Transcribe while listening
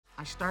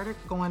I started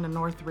going to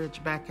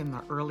Northridge back in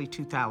the early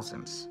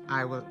 2000s.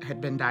 I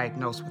had been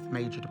diagnosed with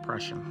major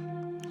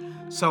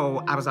depression.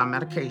 So I was on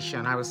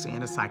medication. I was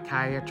seeing a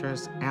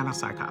psychiatrist and a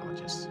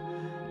psychologist.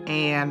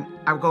 And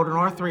I would go to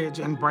Northridge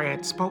and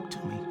Brad spoke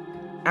to me.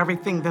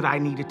 Everything that I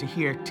needed to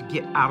hear to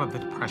get out of the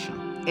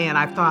depression. And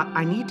I thought,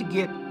 I need to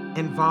get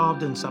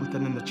involved in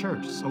something in the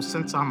church. So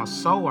since I'm a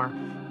sewer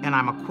and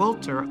I'm a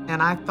quilter,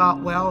 and I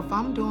thought, well, if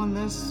I'm doing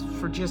this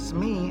for just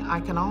me,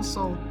 I can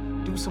also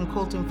do some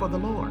quilting for the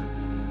Lord.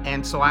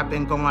 And so I've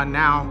been going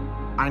now,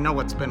 I know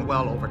it's been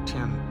well over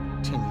 10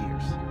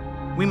 years.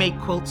 We make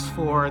quilts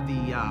for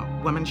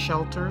the women's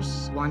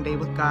shelters, One Day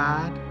with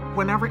God.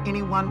 Whenever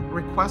anyone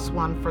requests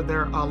one for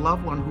their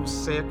loved one who's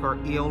sick or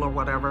ill or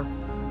whatever,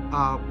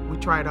 we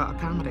try to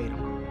accommodate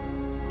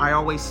them. I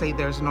always say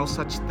there's no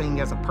such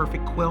thing as a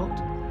perfect quilt,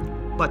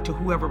 but to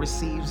whoever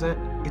receives it,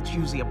 it's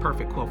usually a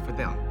perfect quilt for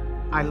them.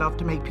 I love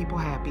to make people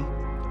happy.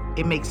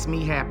 It makes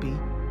me happy.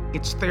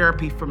 It's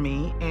therapy for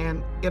me,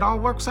 and it all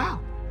works out.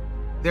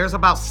 There's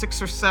about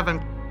 6 or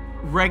 7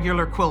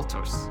 regular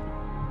quilters,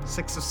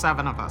 6 or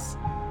 7 of us.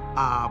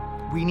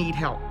 We need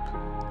help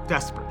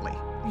desperately.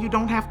 You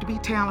don't have to be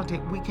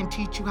talented. We can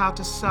teach you how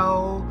to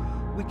sew.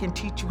 We can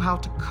teach you how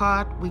to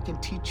cut. We can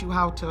teach you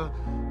how to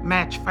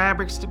match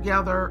fabrics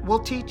together. We'll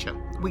teach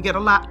you. We get a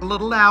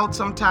little loud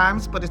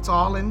sometimes, but it's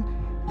all in,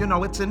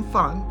 it's in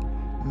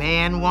fun.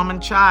 Man,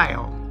 woman,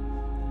 child,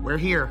 we're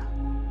here.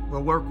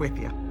 We'll work with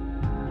you.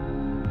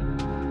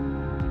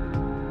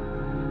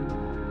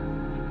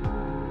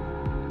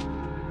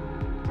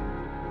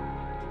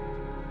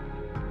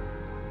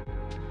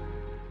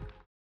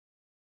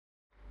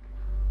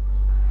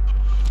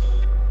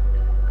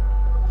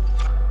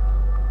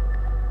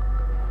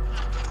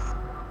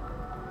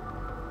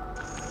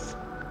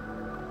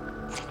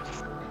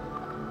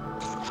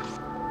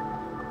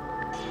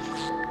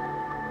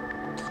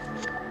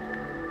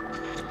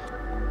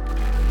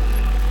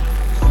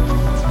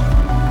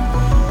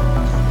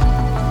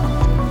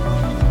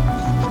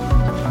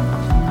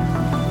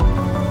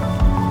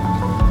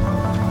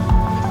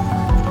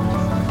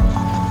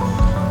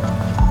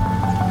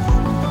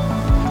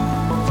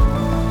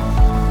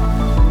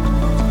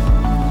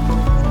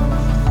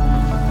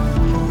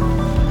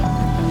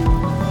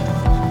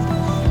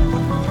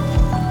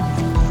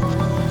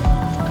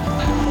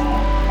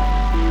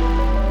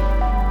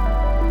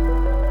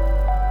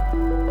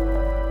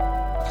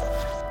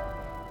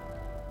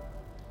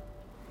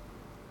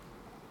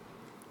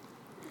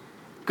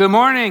 Good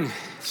morning.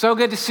 So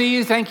good to see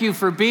you. Thank you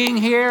for being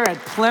here at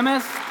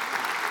Plymouth.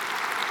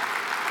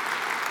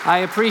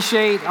 I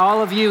appreciate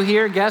all of you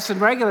here, guests and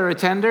regular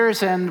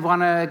attenders, and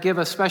want to give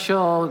a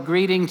special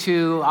greeting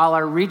to all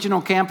our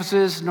regional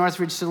campuses,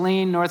 Northridge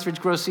Saline,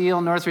 Northridge Grosse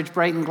Ile, Northridge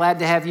Brighton. Glad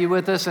to have you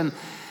with us. And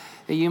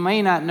you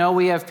may not know,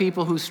 we have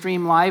people who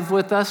stream live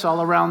with us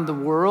all around the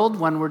world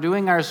when we're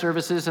doing our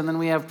services, and then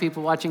we have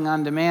people watching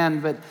on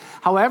demand. But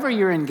however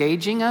you're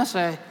engaging us,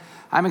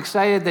 I'm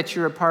excited that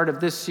you're a part of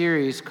this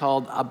series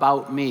called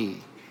About Me.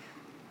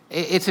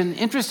 It's an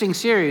interesting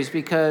series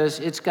because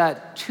it's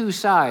got 2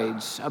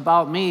 sides.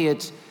 About Me,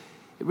 it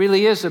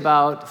really is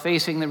about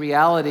facing the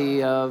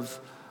reality of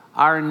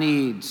our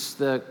needs,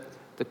 the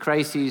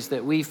crises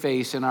that we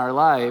face in our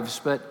lives,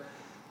 but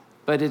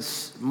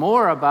it's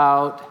more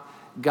about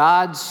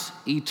God's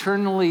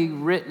eternally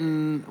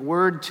written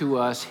word to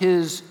us,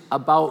 His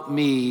about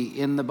me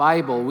in the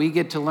Bible. We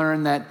get to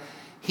learn that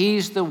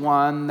He's the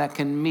one that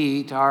can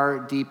meet our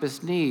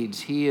deepest needs.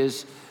 He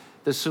is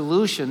the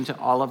solution to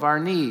all of our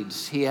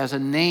needs. He has a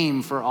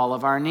name for all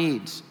of our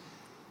needs.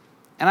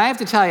 And I have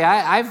to tell you,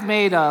 I've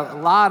made a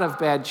lot of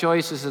bad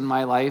choices in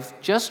my life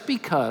just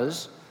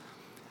because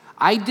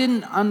I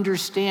didn't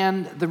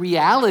understand the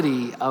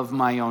reality of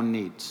my own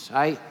needs.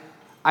 I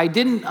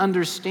didn't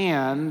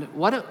understand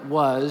what it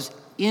was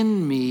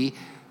in me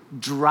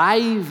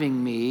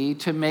driving me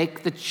to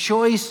make the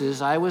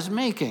choices I was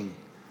making.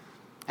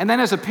 And then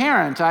as a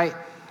parent,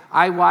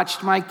 I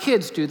watched my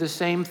kids do the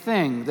same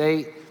thing.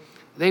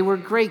 They were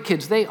great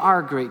kids. They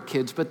are great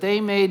kids, but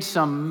they made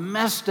some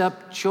messed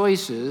up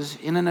choices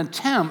in an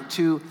attempt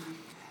to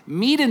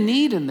meet a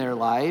need in their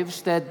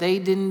lives that they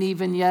didn't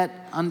even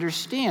yet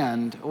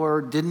understand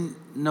or didn't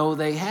know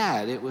they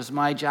had. It was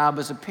my job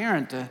as a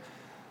parent to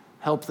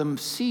help them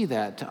see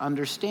that, to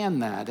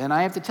understand that. And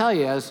I have to tell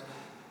you,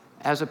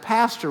 as a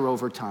pastor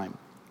over time,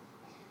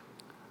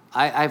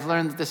 I've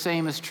learned that the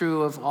same is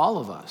true of all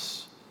of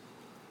us.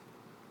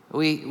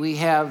 We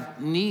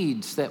have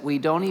needs that we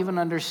don't even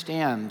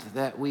understand,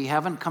 that we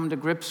haven't come to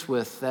grips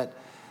with,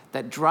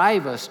 that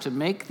drive us to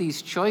make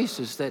these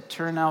choices that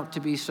turn out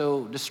to be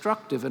so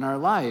destructive in our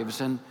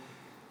lives, and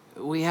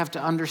we have to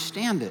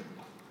understand it.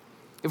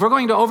 If we're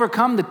going to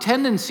overcome the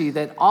tendency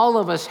that all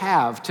of us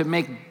have to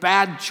make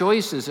bad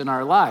choices in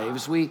our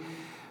lives,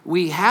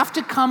 we have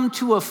to come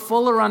to a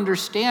fuller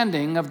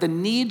understanding of the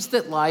needs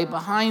that lie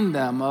behind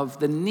them, of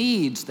the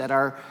needs that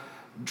are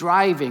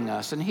driving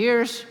us. And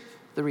here's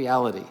the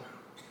reality.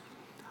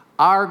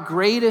 Our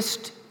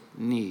greatest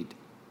need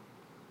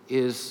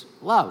is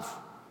love.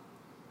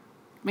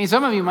 I mean,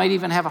 some of you might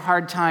even have a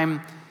hard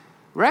time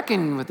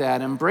reckoning with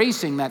that,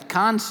 embracing that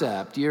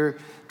concept. You're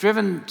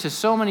driven to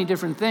so many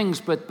different things,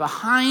 but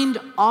behind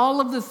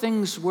all of the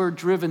things we're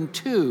driven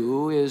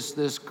to is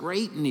this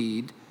great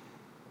need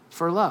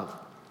for love.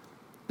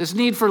 This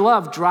need for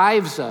love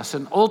drives us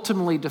and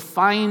ultimately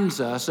defines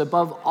us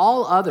above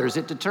all others.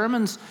 It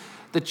determines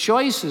the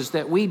choices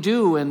that we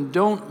do and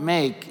don't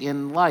make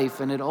in life,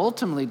 and it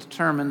ultimately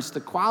determines the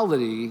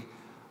quality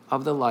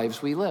of the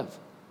lives we live.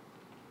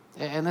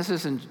 And this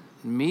isn't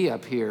me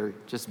up here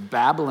just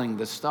babbling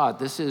this thought.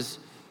 This is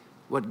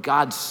what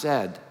God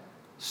said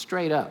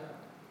straight up.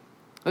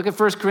 Look at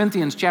 1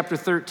 Corinthians chapter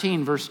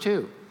 13, verse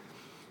 2.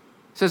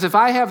 It says, if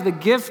I have the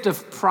gift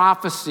of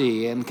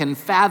prophecy and can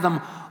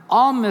fathom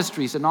all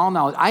mysteries and all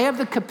knowledge, I have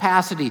the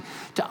capacity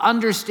to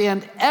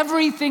understand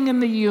everything in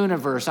the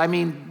universe. I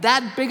mean,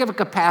 that big of a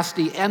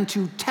capacity, and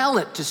to tell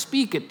it, to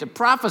speak it, to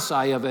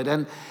prophesy of it.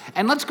 And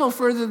let's go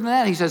further than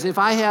that. He says, if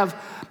I have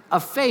a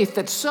faith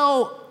that's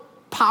so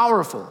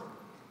powerful,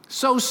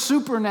 so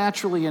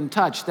supernaturally in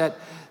touch that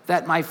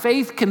my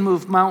faith can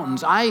move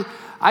mountains,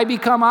 I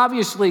become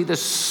obviously the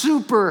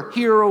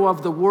superhero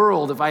of the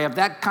world if I have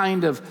that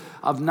kind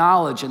of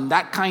knowledge and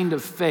that kind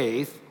of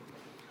faith,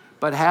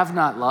 but have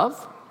not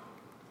love.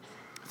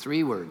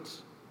 3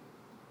 words: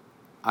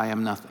 I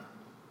am nothing.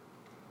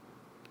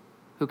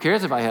 Who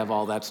cares if I have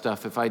all that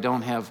stuff if I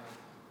don't have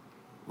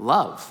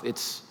love?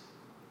 It's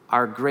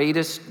our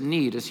greatest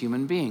need as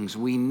human beings.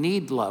 We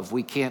need love.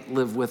 We can't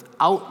live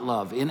without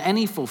love in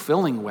any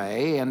fulfilling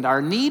way, and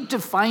our need to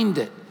find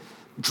it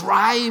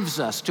drives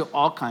us to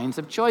all kinds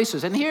of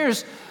choices. And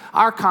here's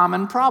our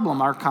common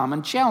problem, our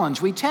common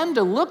challenge. We tend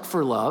to look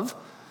for love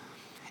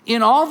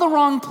in all the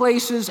wrong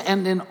places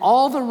and in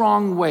all the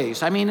wrong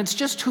ways. I mean, it's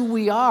just who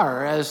we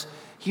are as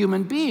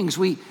human beings.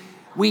 We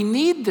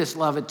need this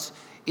love.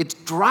 It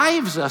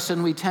drives us,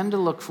 and we tend to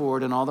look for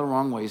it in all the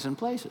wrong ways and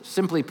places.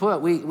 Simply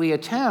put, we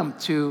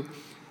attempt to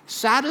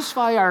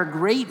satisfy our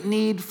great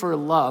need for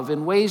love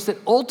in ways that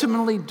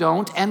ultimately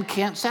don't and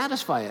can't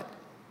satisfy it.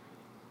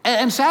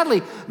 And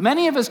sadly,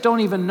 many of us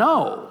don't even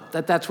know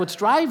that that's what's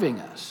driving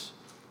us.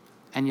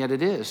 And yet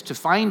it is. To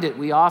find it,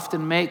 we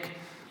often make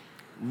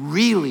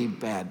really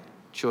bad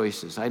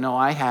choices. I know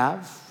I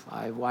have.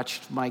 I've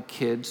watched my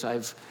kids.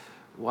 I've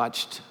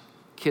watched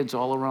kids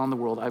all around the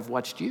world. I've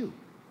watched you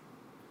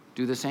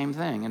do the same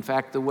thing. In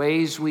fact, the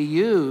ways we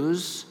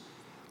use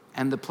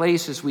and the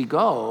places we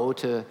go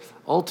to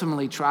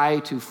ultimately try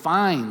to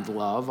find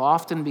love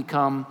often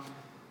become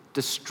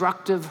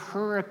destructive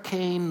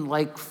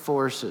hurricane-like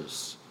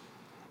forces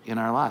in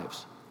our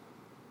lives.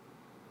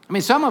 I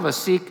mean, some of us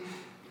seek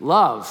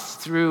love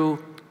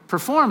through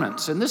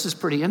performance, and this is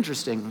pretty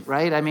interesting,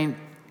 right? I mean,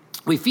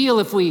 we feel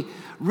if we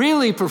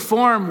really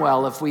perform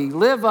well, if we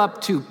live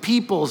up to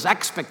people's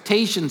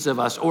expectations of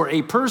us or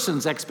a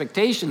person's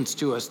expectations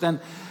to us, then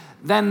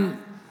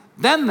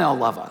they'll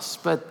love us.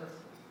 But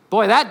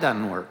boy, that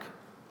doesn't work.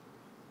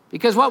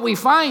 Because what we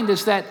find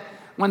is that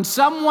when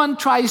someone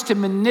tries to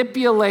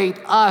manipulate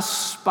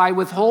us by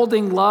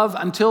withholding love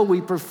until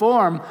we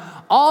perform,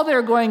 all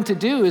they're going to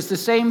do is the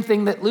same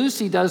thing that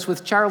Lucy does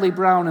with Charlie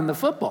Brown in the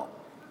football.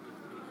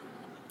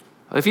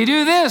 If you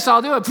do this,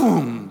 I'll do it,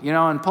 boom,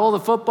 and pull the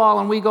football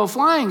and we go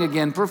flying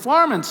again.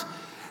 Performance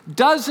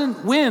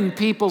doesn't win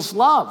people's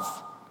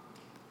love.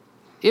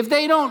 If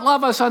they don't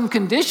love us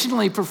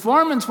unconditionally,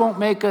 performance won't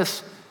make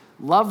us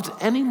loved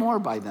anymore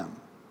by them.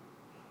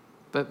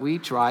 But we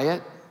try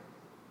it,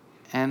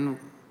 and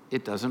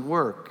it doesn't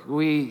work.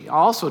 We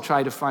also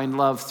try to find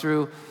love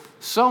through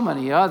so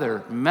many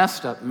other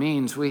messed up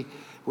means.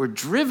 We're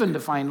driven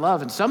to find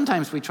love, and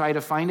sometimes we try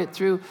to find it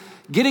through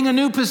getting a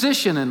new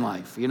position in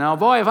life.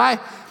 Boy, if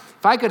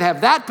I could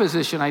have that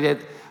position,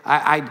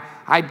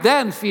 I'd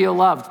then feel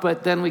loved.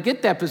 But then we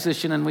get that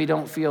position and we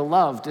don't feel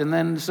loved, and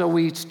then so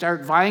we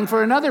start vying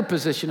for another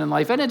position in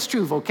life. And it's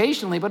true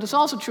vocationally, but it's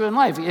also true in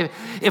life.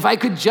 If I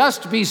could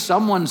just be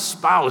someone's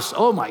spouse,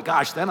 oh my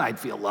gosh, then I'd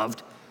feel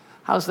loved.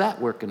 How's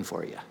that working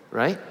for you,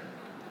 right?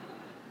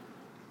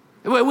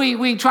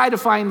 We try to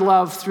find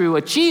love through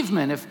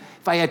achievement.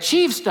 If I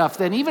achieve stuff,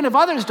 then even if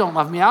others don't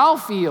love me, I'll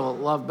feel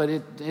loved, but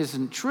it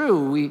isn't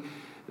true.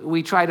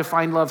 We try to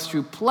find love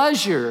through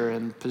pleasure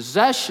and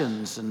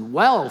possessions and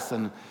wealth,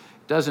 and it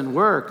doesn't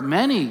work.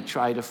 Many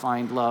try to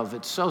find love.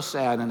 It's so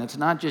sad, and it's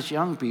not just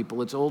young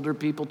people, it's older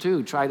people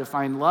too. Try to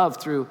find love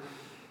through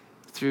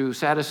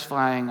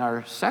satisfying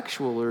our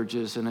sexual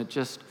urges, and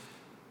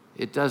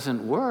it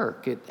doesn't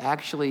work. It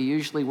actually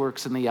usually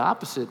works in the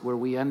opposite, where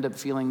we end up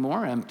feeling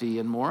more empty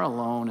and more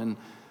alone and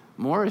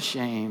more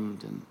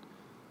ashamed and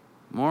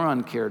more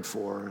uncared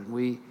for. And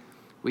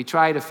we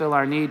try to fill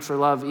our need for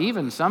love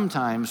even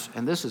sometimes,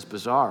 and this is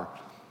bizarre,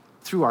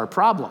 through our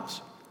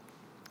problems.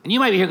 And you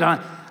might be here going,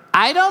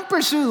 I don't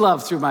pursue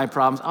love through my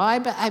problems. Oh, I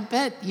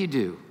bet you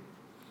do.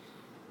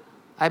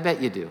 I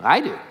bet you do. I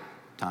do,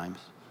 times.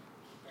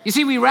 You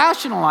see, we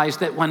rationalize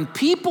that when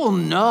people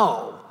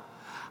know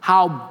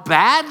how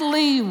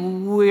badly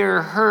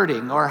we're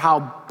hurting or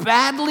how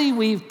badly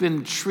we've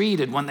been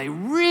treated, when they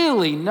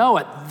really know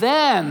it,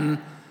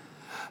 then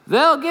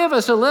they'll give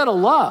us a little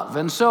love.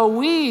 And so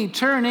we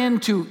turn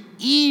into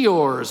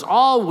Eeyores,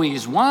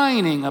 always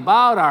whining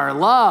about our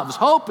loves,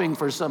 hoping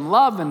for some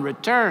love in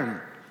return.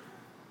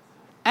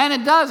 And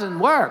it doesn't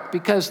work,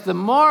 because the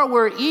more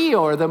we're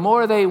Eeyore, the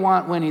more they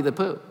want Winnie the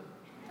Pooh.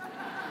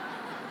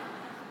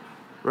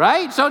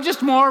 Right? So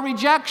just more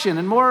rejection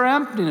and more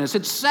emptiness.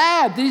 It's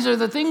sad. These are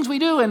the things we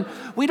do, and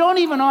we don't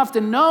even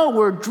often know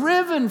we're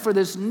driven for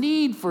this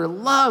need for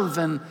love,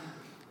 and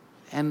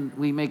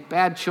we make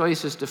bad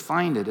choices to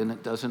find it, and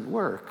it doesn't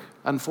work.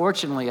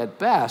 Unfortunately, at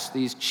best,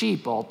 these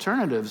cheap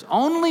alternatives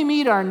only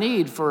meet our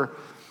need for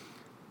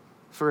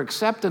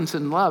acceptance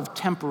and love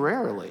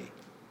temporarily.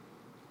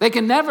 They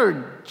can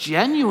never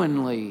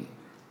genuinely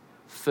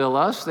fill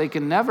us. They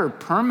can never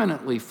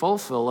permanently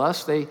fulfill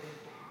us.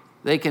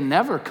 They can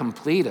never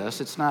complete us.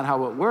 It's not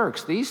how it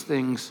works. These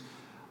things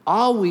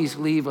always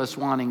leave us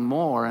wanting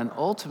more and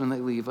ultimately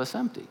leave us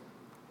empty.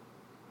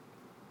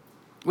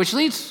 Which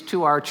leads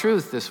to our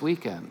truth this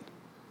weekend.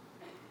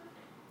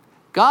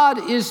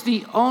 God is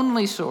the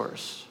only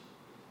source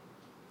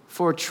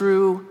for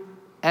true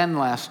and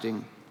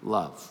lasting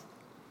love.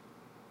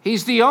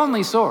 He's the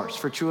only source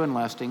for true and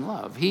lasting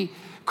love. He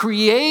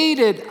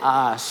created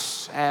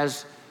us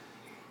as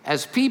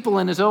people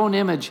in his own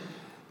image,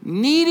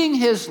 needing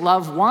his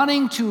love,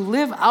 wanting to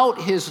live out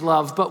his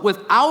love, but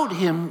without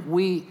him,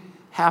 we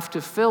have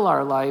to fill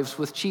our lives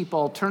with cheap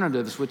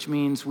alternatives, which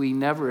means we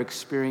never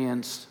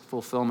experience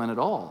fulfillment at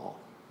all.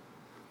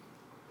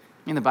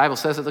 I mean, the Bible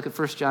says it. Look at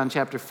 1 John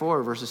chapter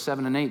 4, verses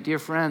 7 and 8. Dear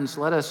friends,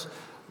 let us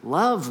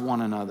love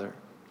one another.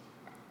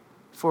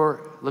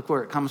 For, look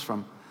where it comes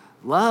from.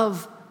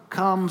 Love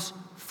comes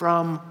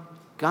from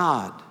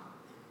God.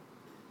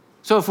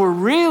 So if we're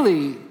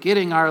really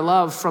getting our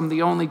love from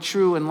the only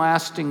true and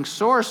lasting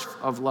source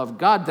of love,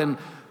 God, then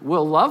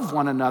we'll love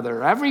one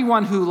another.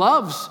 Everyone who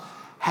loves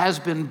has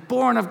been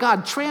born of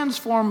God,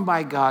 transformed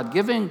by God,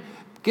 given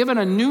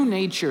a new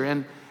nature,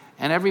 and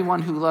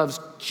everyone who loves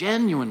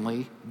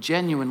genuinely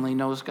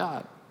knows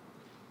God.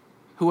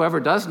 Whoever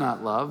does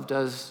not love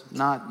does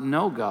not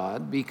know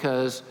God,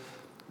 because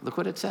look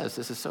what it says.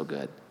 This is so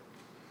good.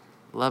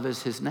 Love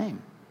is his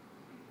name.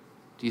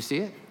 Do you see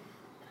it?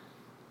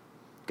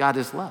 God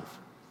is love.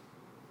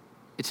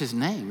 It's his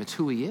name. It's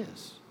who he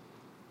is.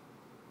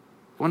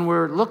 When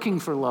we're looking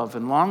for love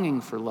and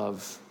longing for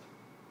love,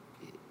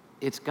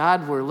 it's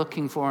God we're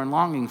looking for and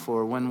longing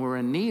for. When we're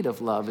in need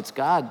of love, it's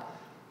God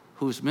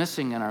who's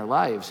missing in our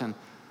lives. And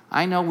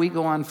I know we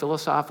go on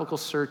philosophical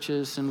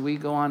searches, and we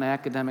go on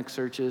academic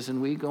searches,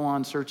 and we go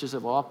on searches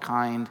of all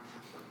kind,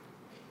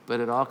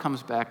 but it all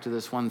comes back to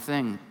this one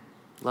thing.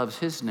 Love's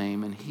his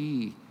name, and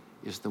he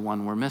is the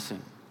one we're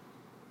missing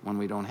when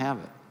we don't have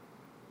it.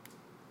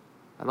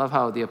 I love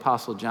how the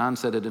Apostle John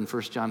said it in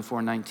 1 John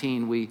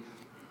 4:19.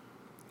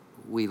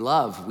 We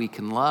love, we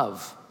can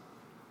love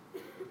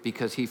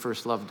because he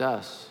first loved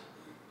us.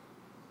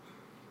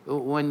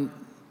 When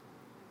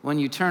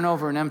you turn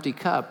over an empty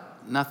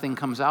cup, nothing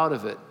comes out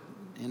of it.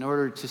 In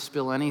order to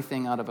spill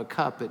anything out of a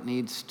cup, it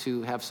needs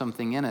to have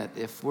something in it.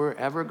 If we're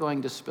ever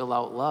going to spill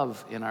out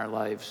love in our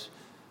lives,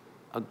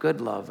 a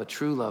good love, a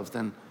true love,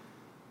 then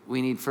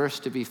we need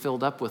first to be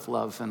filled up with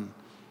love, and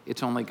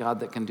it's only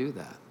God that can do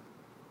that.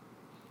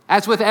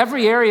 As with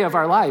every area of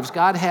our lives,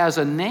 God has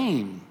a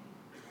name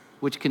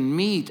which can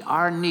meet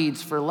our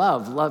needs for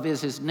love. Love is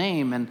his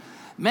name, and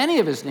many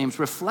of his names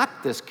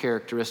reflect this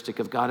characteristic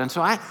of God. And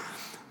so I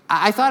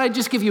thought I'd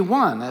just give you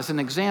one as an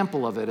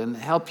example of it and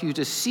help you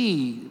to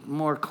see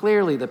more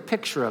clearly the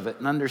picture of it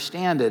and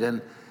understand it.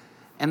 And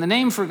the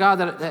name for God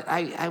that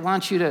I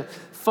want you to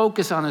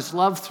focus on his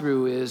love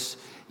through is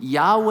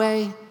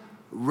Yahweh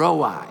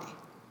Roi.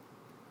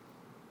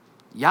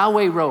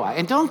 Yahweh Roi.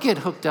 And don't get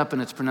hooked up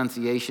in its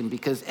pronunciation,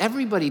 because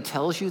everybody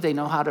tells you they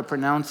know how to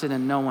pronounce it,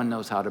 and no one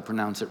knows how to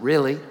pronounce it,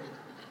 really.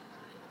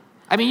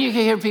 I mean, you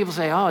can hear people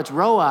say, oh, it's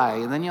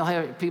Roi, and then you'll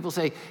hear people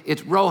say,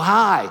 it's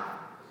Rohai,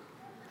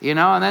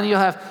 and then you'll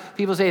have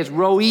people say it's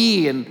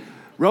Roi and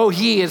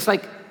Rohi. It's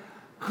like,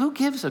 who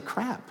gives a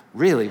crap,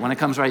 really, when it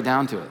comes right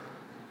down to it?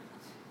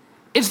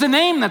 It's the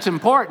name that's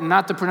important,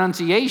 not the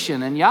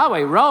pronunciation. And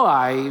Yahweh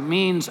Roi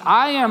means,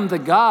 I am the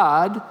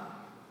God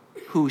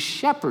who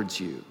shepherds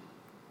you.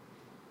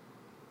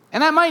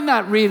 And that might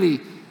not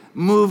really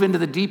move into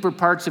the deeper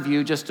parts of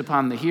you just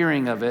upon the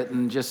hearing of it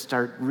and just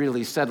start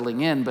really settling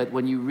in, but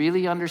when you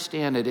really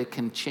understand it, it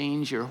can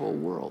change your whole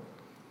world.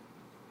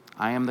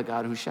 I am the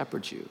God who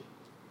shepherds you.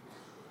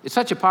 It's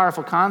such a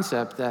powerful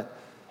concept that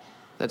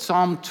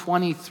Psalm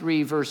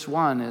 23, verse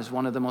 1 is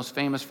one of the most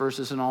famous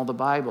verses in all the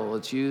Bible.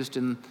 It's used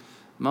in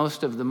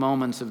most of the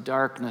moments of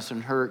darkness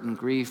and hurt and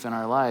grief in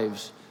our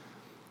lives.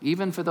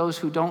 Even for those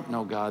who don't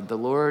know God, the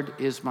Lord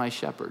is my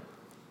shepherd.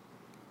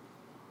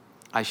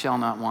 I shall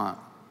not want.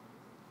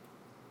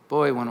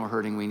 Boy, when we're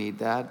hurting, we need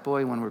that.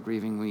 Boy, when we're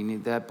grieving, we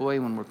need that. Boy,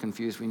 when we're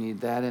confused, we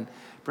need that. And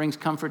it brings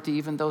comfort to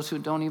even those who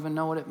don't even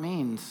know what it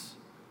means.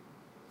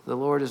 The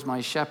Lord is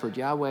my shepherd,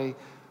 Yahweh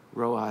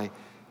Roi.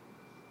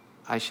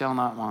 I shall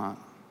not want.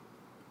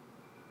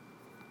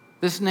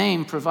 This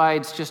name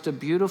provides just a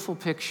beautiful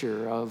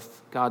picture of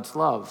God's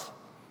love.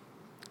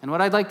 And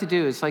what I'd like to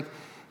do is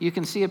you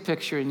can see a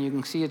picture and you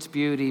can see its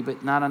beauty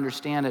but not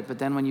understand it. But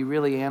then when you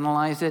really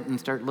analyze it and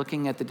start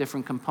looking at the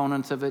different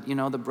components of it, you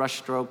know, the brush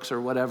strokes or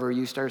whatever,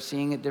 you start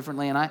seeing it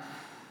differently. And I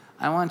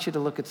want you to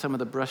look at some of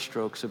the brush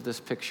strokes of this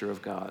picture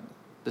of God,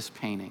 this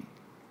painting.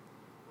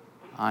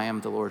 I am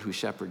the Lord who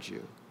shepherds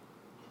you.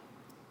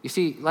 You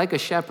see, like a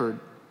shepherd,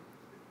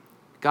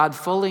 God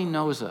fully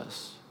knows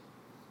us.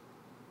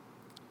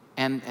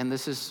 And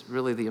this is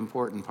really the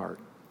important part.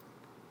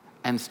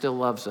 And still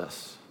loves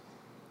us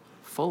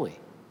fully.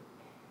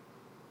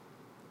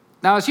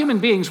 Now, as human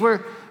beings,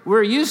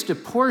 we're used to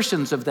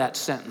portions of that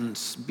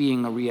sentence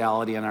being a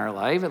reality in our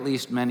life. At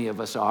least many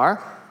of us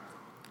are.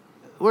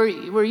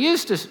 We're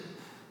used to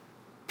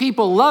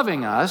people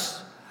loving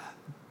us,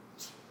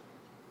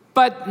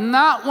 but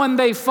not when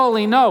they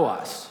fully know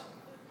us.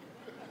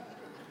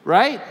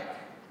 Right?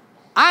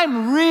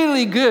 I'm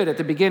really good at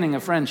the beginning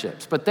of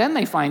friendships, but then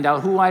they find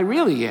out who I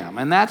really am,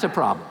 and that's a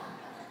problem.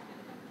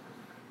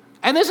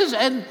 And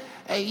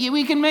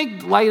we can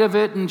make light of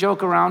it and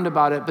joke around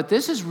about it, but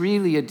this is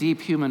really a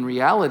deep human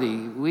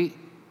reality.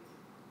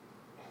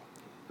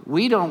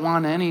 We don't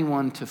want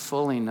anyone to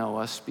fully know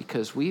us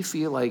because we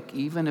feel like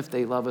even if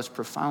they love us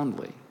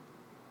profoundly,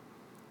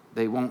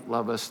 they won't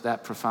love us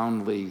that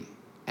profoundly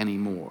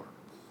anymore.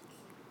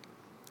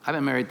 I've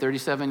been married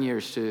 37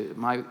 years to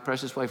my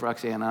precious wife,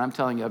 Roxanne, and I'm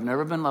telling you, I've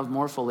never been loved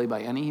more fully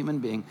by any human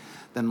being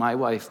than my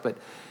wife, but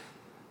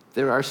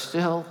there are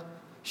still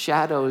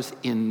shadows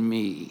in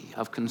me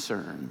of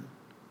concern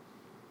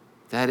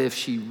that if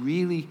she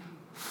really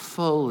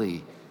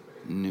fully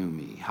knew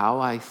me,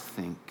 how I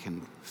think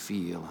and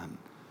feel and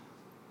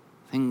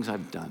things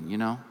I've done, you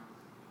know,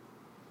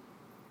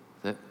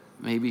 that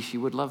maybe she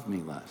would love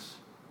me less.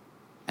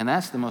 And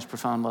that's the most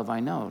profound love I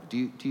know.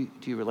 Do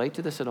you relate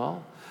to this at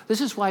all? This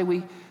is why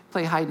we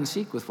play hide and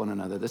seek with one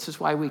another. This is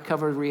why we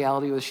cover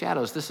reality with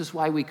shadows. This is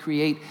why we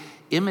create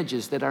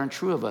images that aren't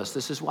true of us.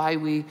 This is why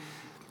we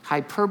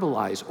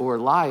hyperbolize or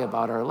lie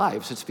about our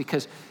lives. It's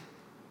because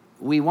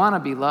we want to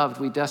be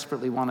loved. We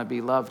desperately want to be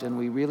loved. And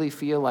we really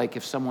feel like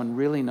if someone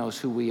really knows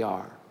who we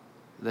are,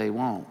 they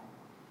won't.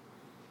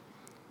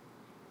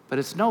 But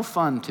it's no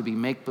fun to be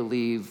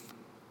make-believe,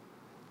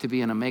 to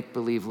be in a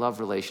make-believe love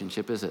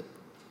relationship, is it?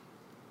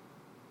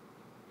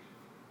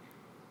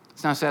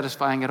 It's not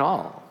satisfying at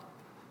all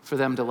for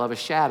them to love a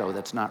shadow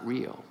that's not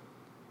real.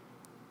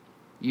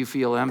 You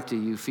feel empty,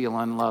 you feel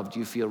unloved,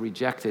 you feel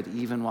rejected,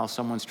 even while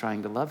someone's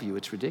trying to love you.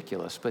 It's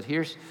ridiculous. But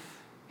here's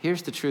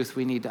the truth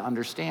we need to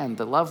understand.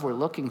 The love we're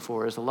looking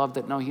for is a love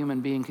that no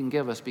human being can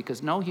give us,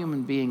 because no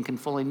human being can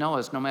fully know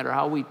us, no matter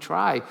how we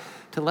try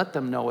to let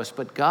them know us.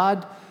 But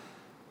God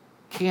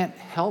can't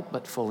help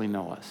but fully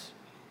know us.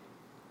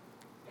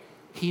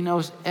 He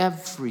knows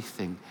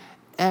everything,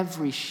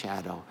 every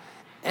shadow,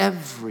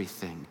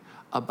 everything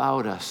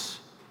about us.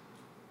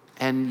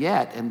 And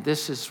yet, and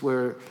this is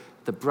where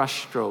the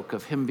brushstroke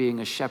of him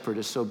being a shepherd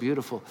is so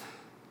beautiful,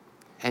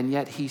 and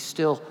yet he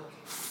still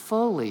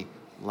fully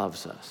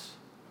loves us.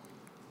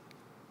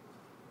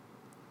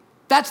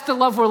 That's the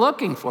love we're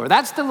looking for.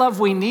 That's the love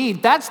we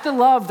need. That's the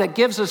love that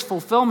gives us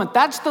fulfillment.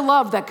 That's the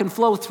love that can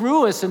flow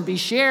through us and be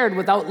shared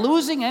without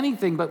losing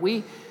anything. But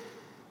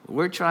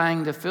we're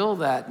trying to fill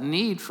that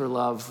need for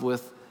love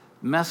with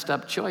messed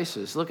up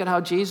choices. Look at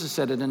how Jesus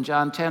said it in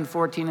John 10,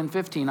 14, and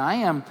 15. I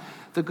am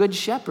the good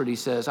shepherd, he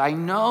says. I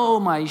know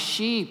my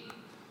sheep,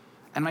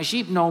 and my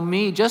sheep know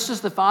me, just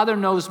as the Father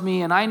knows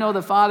me, and I know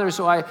the Father,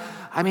 so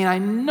I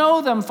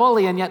know them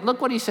fully. And yet,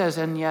 look what he says,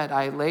 and yet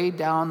I lay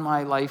down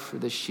my life for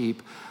the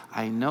sheep.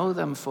 I know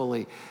them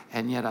fully,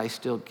 and yet I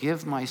still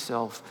give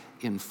myself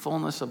in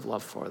fullness of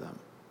love for them.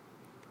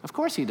 Of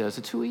course he does.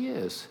 It's who he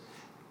is.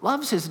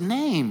 Loves his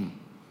name.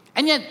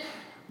 And yet,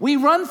 we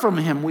run from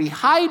him. We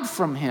hide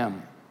from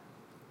him.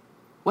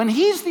 When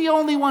he's the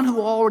only one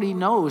who already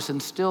knows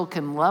and still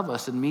can love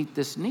us and meet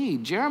this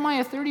need.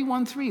 Jeremiah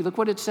 31:3, look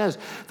what it says.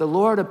 The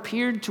Lord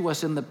appeared to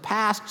us in the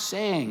past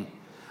saying,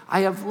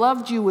 I have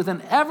loved you with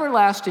an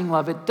everlasting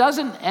love. It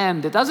doesn't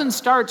end. It doesn't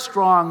start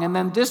strong and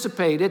then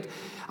dissipate.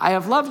 I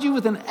have loved you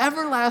with an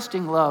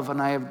everlasting love, and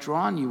I have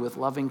drawn you with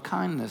loving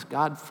kindness.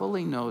 God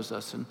fully knows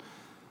us and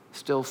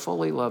still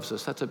fully loves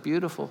us. That's a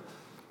beautiful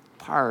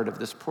part of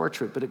this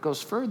portrait, but it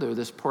goes further,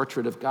 this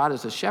portrait of God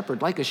as a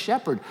shepherd. Like a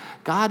shepherd,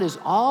 God is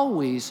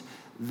always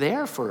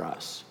there for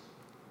us.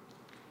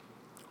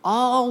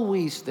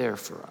 Always there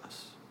for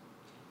us.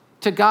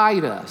 To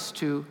guide us,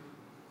 to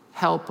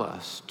help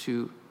us,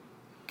 to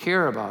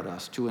care about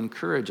us, to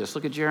encourage us.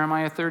 Look at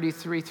Jeremiah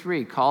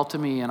 33:3. Call to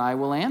me and I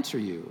will answer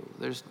you.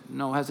 There's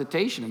no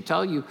hesitation.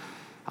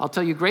 I'll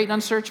tell you great and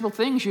unsearchable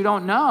things you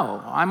don't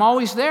know. I'm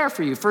always there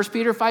for you. 1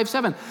 Peter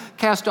 5:7.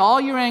 Cast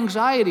all your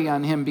anxiety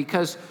on him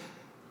because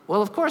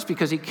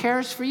he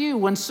cares for you.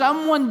 When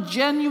someone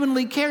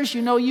genuinely cares,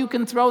 you know you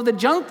can throw the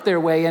junk their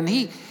way, and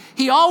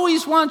he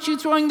always wants you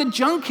throwing the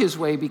junk his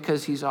way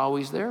because he's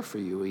always there for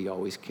you. He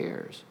always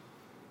cares.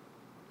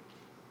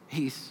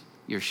 He's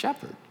your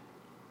shepherd.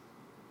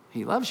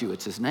 He loves you.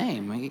 It's his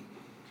name.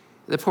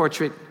 The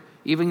portrait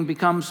even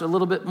becomes a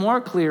little bit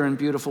more clear and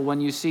beautiful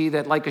when you see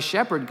that, like a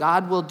shepherd,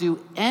 God will do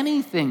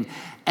anything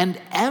and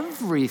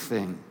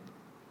everything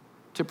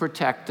to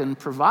protect and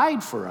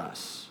provide for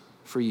us,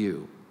 for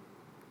you.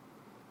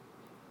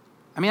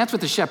 I mean, that's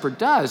what the shepherd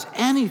does.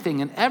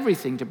 Anything and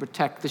everything to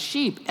protect the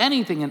sheep.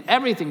 Anything and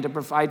everything to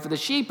provide for the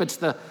sheep. It's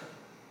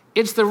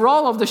the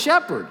role of the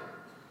shepherd.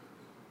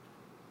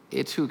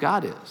 It's who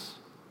God is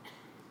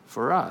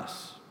for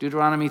us.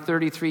 Deuteronomy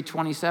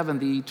 33:27,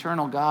 the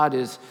eternal God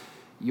is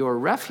your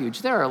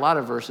refuge. There are a lot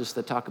of verses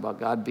that talk about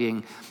God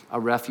being a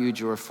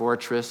refuge or a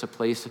fortress, a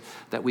place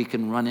that we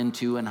can run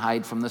into and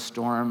hide from the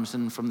storms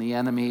and from the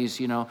enemies.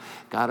 You know,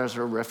 God is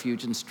our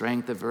refuge and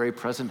strength, a very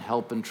present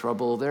help in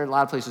trouble. There are a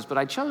lot of places, but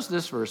I chose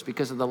this verse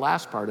because of the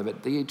last part of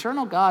it. The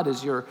eternal God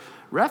is your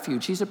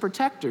refuge. He's a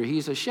protector.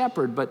 He's a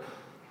shepherd, but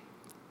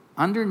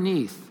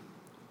underneath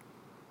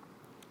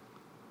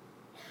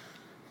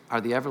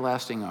are the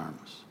everlasting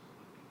arms.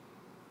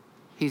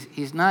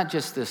 He's not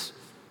just this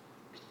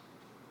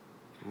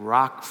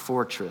rock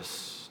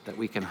fortress that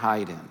we can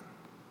hide in.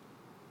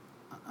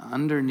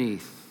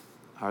 Underneath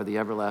are the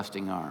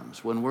everlasting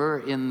arms. When we're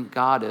in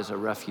God as a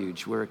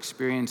refuge, we're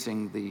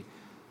experiencing the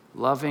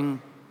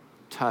loving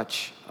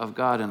touch of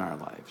God in our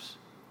lives.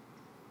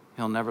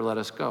 He'll never let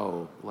us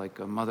go, like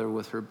a mother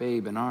with her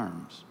babe in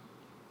arms.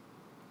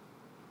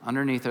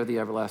 Underneath are the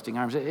everlasting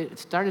arms. It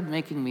started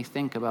making me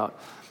think about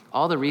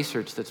all the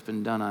research that's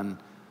been done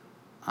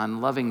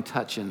on loving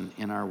touch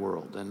in our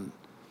world. And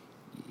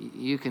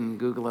you can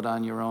Google it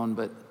on your own,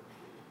 but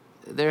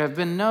there have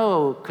been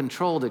no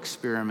controlled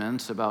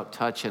experiments about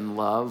touch and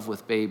love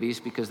with babies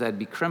because that'd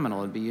be criminal.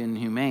 It'd be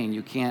inhumane.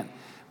 You can't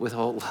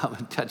withhold love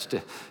and touch to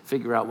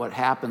figure out what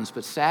happens.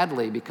 But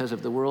sadly, because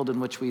of the world in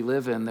which we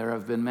live in, there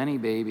have been many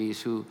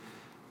babies who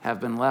have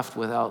been left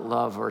without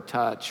love or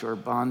touch or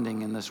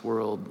bonding in this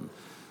world.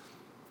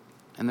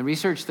 And the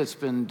research that's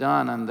been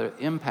done on the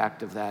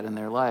impact of that in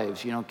their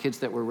lives, you know, kids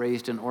that were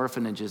raised in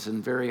orphanages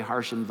in very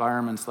harsh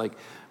environments like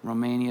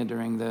Romania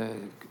during the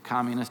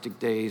communistic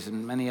days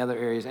and many other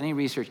areas, any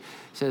research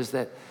says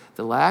that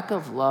the lack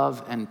of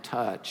love and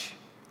touch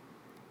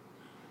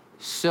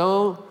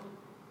so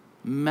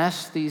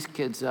messed these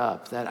kids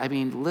up that, I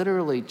mean,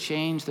 literally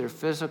changed their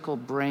physical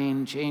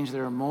brain, changed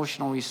their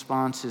emotional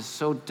responses,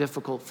 so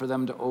difficult for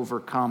them to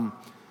overcome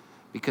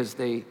because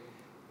they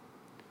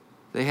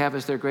have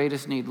as their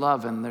greatest need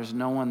love, and there's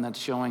no one that's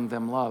showing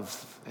them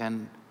love.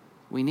 And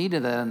we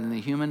needed that in the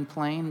human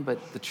plane,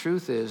 but the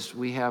truth is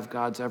we have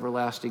God's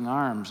everlasting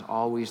arms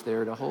always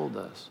there to hold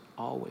us.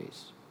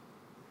 Always.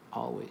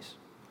 Always.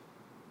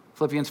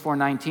 Philippians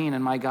 4:19,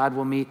 and my God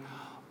will meet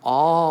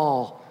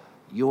all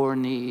your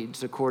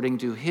needs according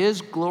to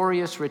his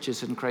glorious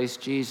riches in Christ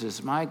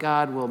Jesus. My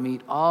God will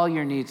meet all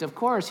your needs. Of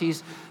course,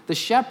 he's the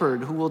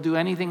shepherd who will do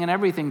anything and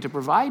everything to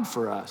provide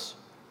for us.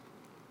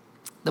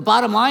 The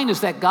bottom line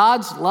is that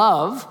God's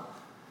love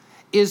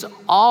is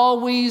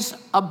always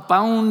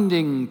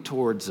abounding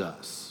towards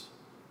us.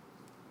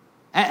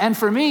 And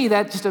for me,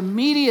 that just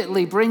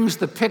immediately brings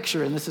the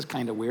picture, and this is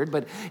kind of weird,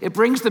 but it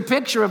brings the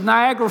picture of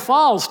Niagara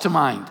Falls to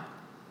mind.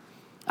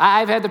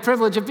 I've had the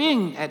privilege of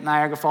being at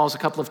Niagara Falls a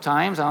couple of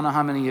times. I don't know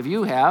how many of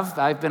you have.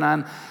 I've been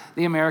on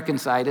the American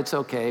side, it's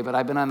okay, but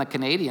I've been on the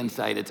Canadian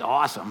side, it's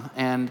awesome.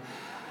 And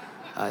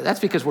that's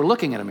because we're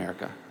looking at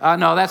America.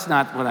 No, that's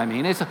not what I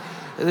mean. It's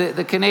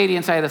the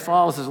Canadian side of the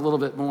falls is a little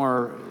bit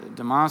more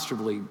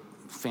demonstrably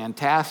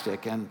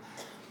fantastic. And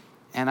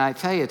I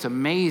tell you, it's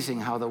amazing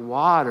how the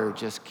water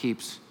just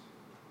keeps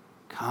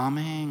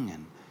coming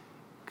and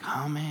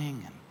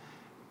coming and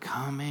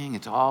coming.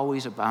 It's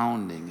always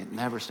abounding. It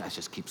never stops. It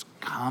just keeps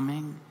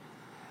coming.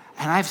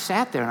 And I've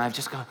sat there and I've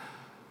just gone,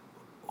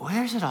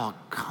 where's it all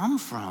come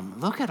from?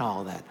 Look at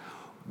all that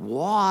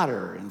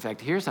water. In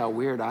fact, here's how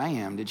weird I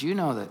am. Did you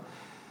know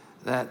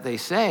that they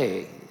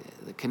say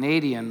the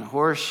Canadian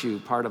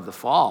horseshoe part of the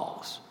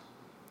falls,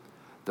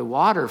 the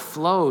water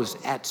flows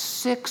at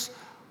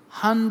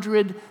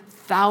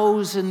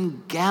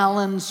 600,000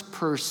 gallons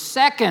per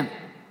second.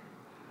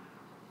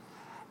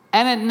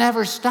 And it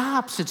never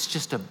stops. It's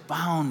just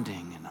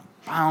abounding and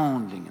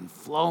abounding and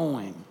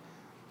flowing.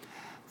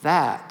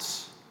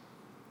 That's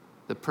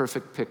the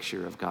perfect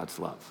picture of God's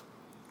love.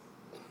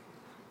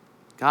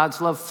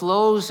 God's love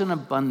flows in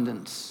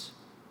abundance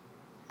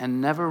and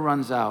never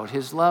runs out.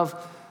 His love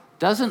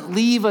doesn't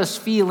leave us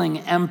feeling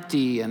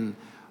empty and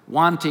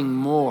wanting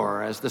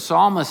more. As the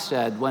psalmist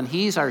said, when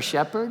he's our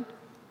shepherd,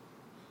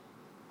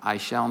 I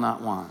shall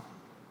not want.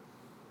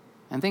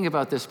 And think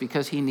about this,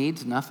 because he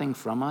needs nothing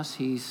from us,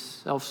 he's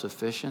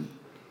self-sufficient.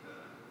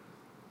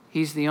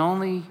 He's the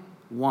only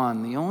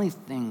one, the only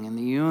thing in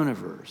the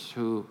universe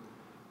who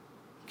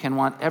can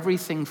want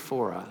everything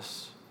for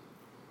us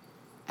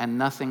and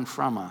nothing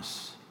from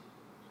us.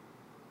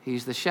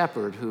 He's the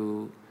shepherd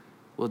who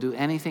will do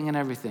anything and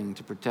everything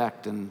to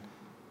protect and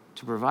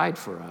to provide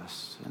for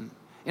us. And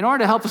in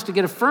order to help us to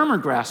get a firmer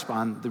grasp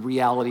on the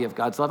reality of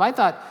God's love, I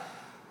thought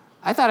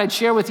I'd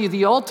share with you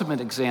the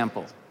ultimate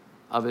example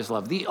of his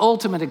love, the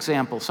ultimate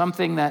example,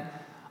 something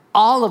that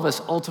all of us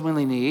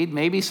ultimately need.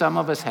 Maybe some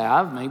of us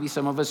have, maybe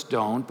some of us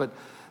don't, but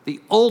The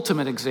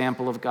ultimate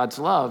example of God's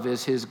love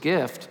is his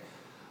gift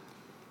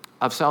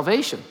of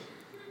salvation.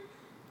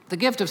 The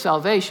gift of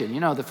salvation,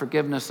 the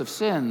forgiveness of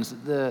sins,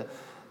 the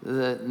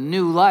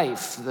new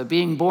life, the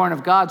being born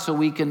of God so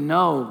we can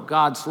know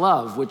God's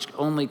love, which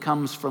only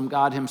comes from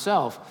God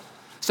himself.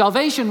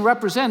 Salvation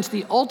represents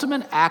the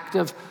ultimate act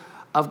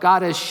of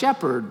God as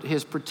shepherd,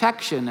 his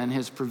protection and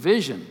his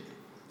provision.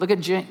 Look at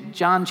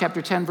John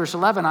chapter 10, verse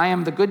 11. I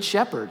am the good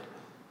shepherd.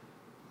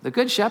 The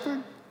good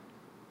shepherd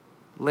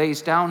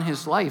lays down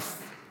his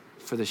life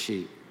for the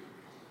sheep.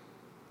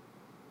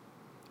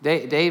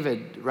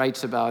 David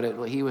writes about it.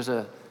 He was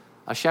a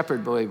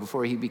shepherd boy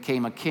before he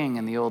became a king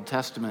in the Old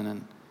Testament,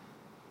 and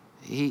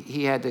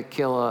he had to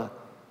kill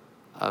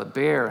a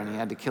bear and he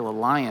had to kill a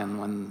lion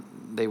when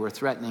they were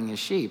threatening his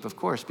sheep, of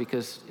course,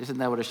 because isn't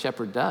that what a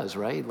shepherd does,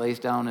 right? He lays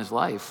down his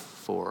life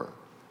for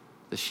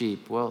the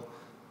sheep. Well,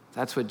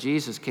 that's what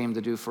Jesus came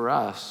to do for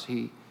us.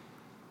 He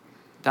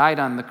died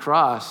on the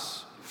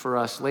cross for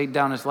us, laid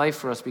down his life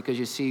for us, because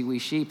you see, we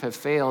sheep have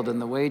failed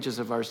and the wages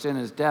of our sin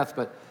is death,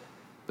 but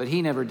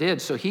he never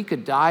did. So he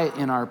could die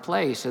in our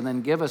place and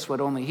then give us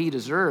what only he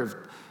deserved,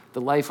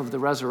 the life of the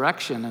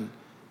resurrection.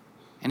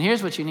 And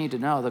here's what you need to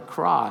know. The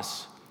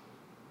cross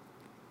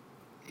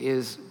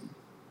is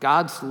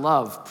God's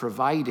love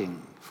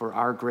providing for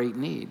our great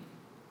need.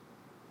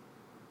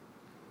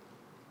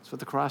 That's what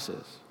the cross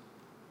is.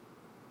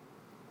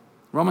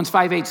 Romans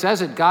 5:8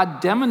 says it.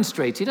 God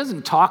demonstrates. He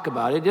doesn't talk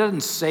about it. He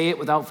doesn't say it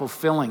without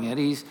fulfilling it.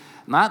 He's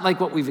not like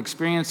what we've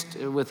experienced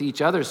with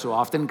each other so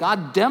often.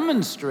 God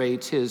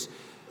demonstrates his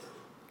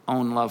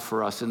own love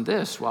for us in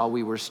this: while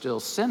we were still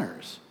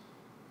sinners,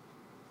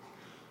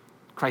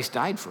 Christ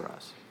died for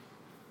us.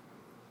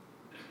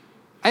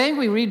 I think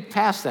we read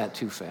past that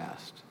too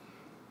fast.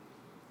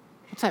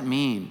 What's that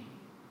mean?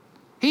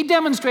 He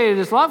demonstrated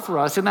his love for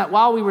us in that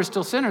while we were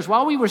still sinners,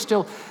 while we were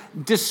still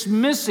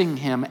dismissing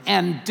him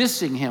and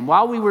dissing him,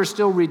 while we were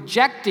still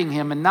rejecting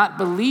him and not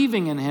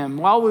believing in him,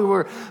 while we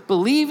were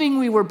believing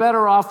we were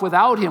better off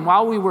without him,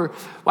 while we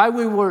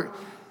were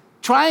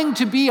trying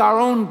to be our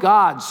own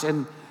gods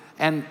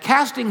and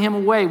casting him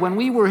away, when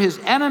we were his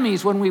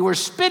enemies, when we were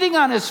spitting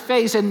on his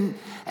face and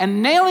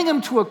nailing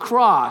him to a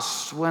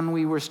cross, when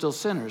we were still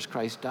sinners,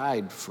 Christ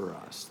died for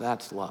us.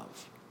 That's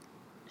love.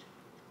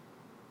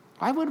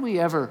 Why would we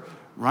ever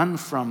run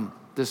from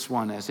this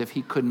one as if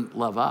he couldn't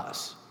love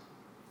us?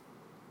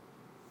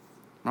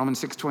 Romans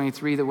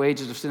 6:23, the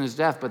wages of sin is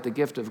death, but the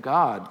gift of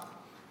God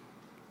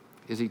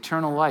is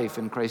eternal life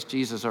in Christ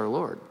Jesus our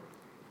Lord.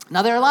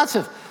 Now, there are lots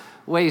of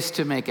ways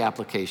to make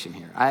application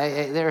here.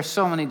 There are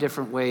so many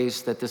different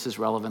ways that this is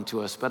relevant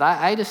to us, but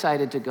I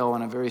decided to go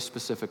on a very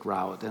specific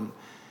route. And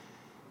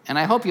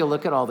I hope you'll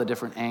look at all the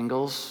different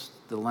angles,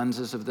 the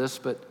lenses of this,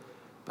 but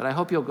I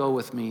hope you'll go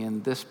with me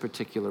in this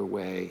particular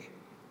way.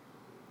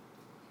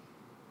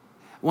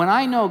 When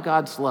I know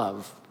God's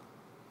love,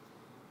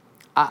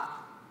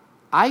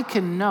 I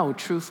can know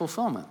true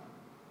fulfillment.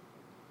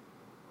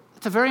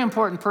 It's a very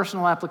important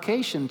personal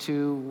application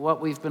to what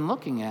we've been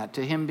looking at,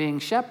 to him being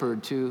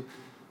shepherd, to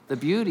the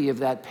beauty of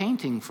that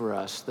painting for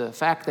us, the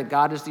fact that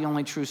God is the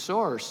only true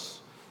source,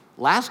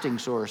 lasting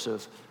source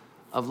of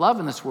love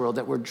in this world,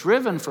 that we're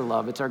driven for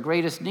love. It's our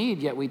greatest need,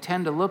 yet we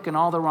tend to look in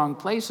all the wrong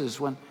places.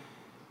 When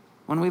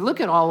we look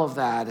at all of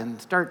that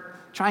and start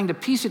trying to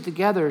piece it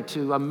together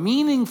to a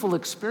meaningful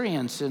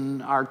experience in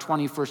our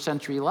 21st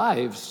century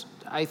lives,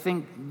 I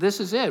think this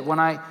is it. When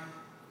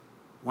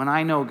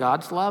I know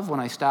God's love, when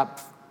I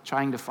stop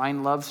trying to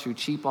find love through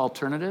cheap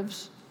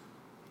alternatives,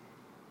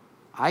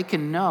 I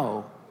can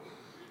know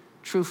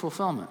true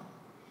fulfillment.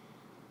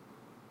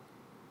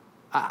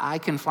 I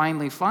can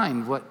finally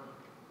find what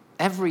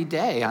every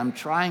day I'm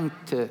trying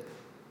to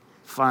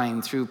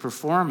find through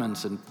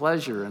performance and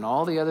pleasure and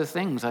all the other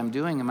things I'm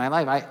doing in my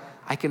life.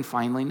 I can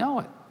finally know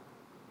it.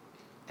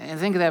 And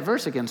think of that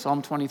verse again,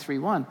 Psalm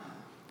 23:1.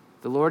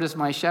 The Lord is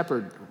my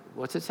shepherd.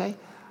 What's it say?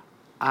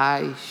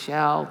 I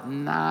shall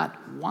not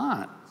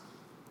want.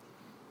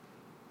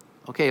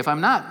 Okay, if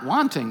I'm not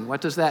wanting,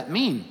 what does that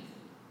mean?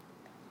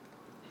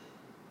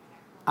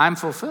 I'm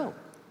fulfilled.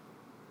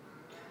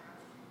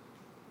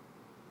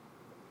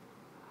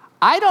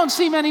 I don't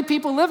see many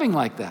people living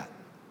like that.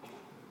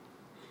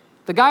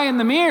 The guy in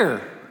the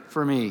mirror,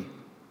 for me,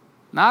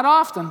 not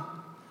often.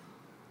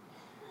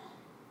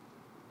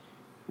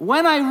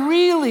 When I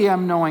really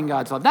am knowing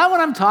God's love, not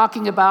when I'm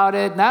talking about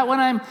it, not when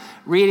I'm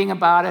reading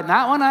about it,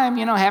 not when I'm,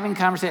 having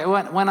conversation.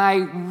 When I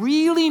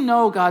really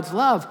know God's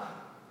love,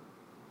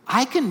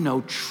 I can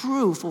know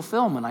true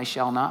fulfillment. I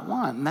shall not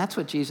want. And that's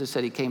what Jesus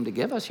said he came to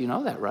give us. You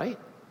know that, right?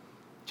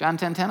 John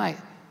 10:10,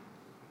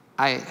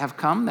 I have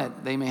come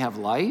that they may have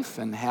life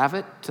and have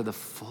it to the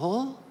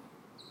full.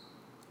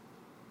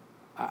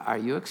 Are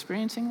you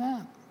experiencing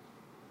that?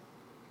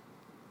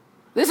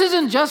 This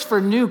isn't just for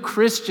new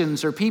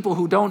Christians or people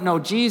who don't know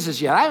Jesus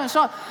yet. I'm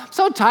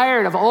so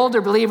tired of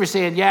older believers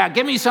saying, yeah,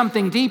 give me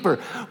something deeper.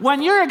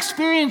 When you're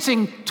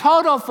experiencing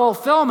total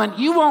fulfillment,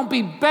 you won't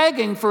be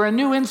begging for a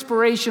new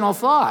inspirational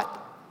thought.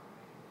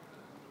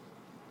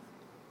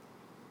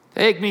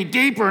 Take me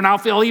deeper and I'll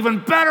feel even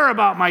better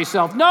about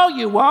myself. No,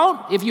 you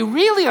won't. If you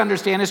really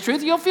understand His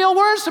truth, you'll feel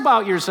worse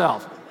about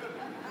yourself.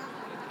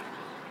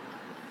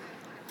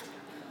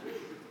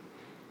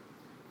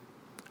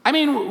 I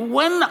mean,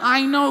 when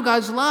I know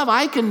God's love,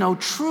 I can know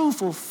true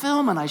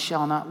fulfillment I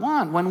shall not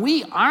want. When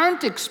we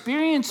aren't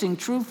experiencing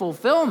true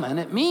fulfillment,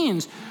 it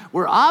means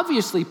we're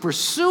obviously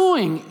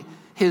pursuing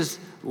His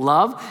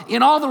love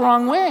in all the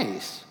wrong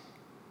ways.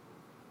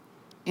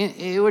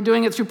 We're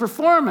doing it through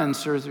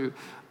performance or through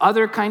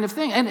other kind of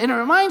thing. And it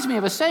reminds me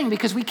of a saying,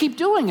 because we keep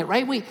doing it,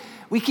 right?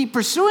 We keep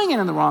pursuing it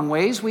in the wrong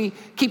ways. We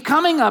keep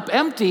coming up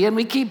empty, and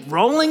we keep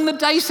rolling the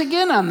dice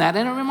again on that.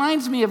 And it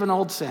reminds me of an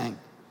old saying.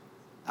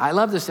 I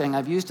love this saying.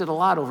 I've used it a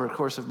lot over the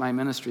course of my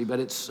ministry, but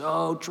it's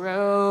so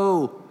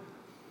true.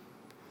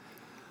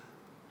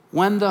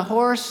 When the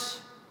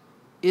horse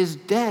is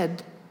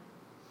dead,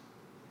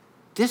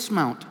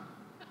 dismount.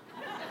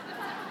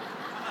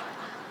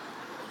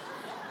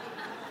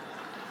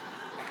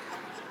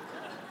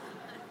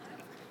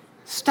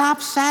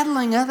 Stop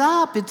saddling it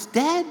up. It's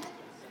dead.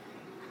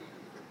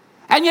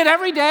 And yet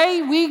every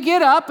day we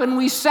get up and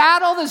we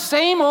saddle the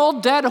same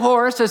old dead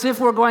horse as if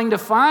we're going to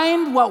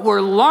find what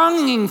we're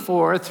longing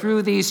for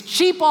through these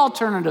cheap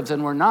alternatives,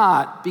 and we're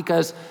not,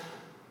 because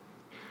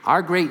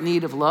our great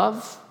need of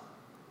love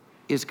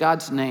is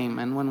God's name,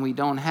 and when we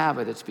don't have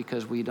it, it's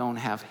because we don't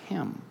have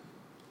Him.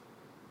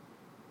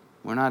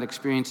 We're not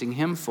experiencing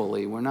Him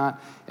fully. We're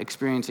not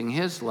experiencing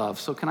His love.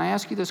 So can I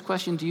ask you this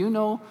question? Do you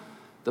know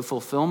the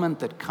fulfillment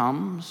that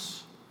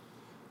comes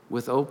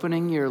with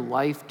opening your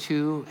life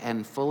to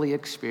and fully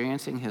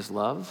experiencing His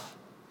love?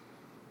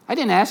 I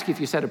didn't ask you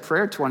if you said a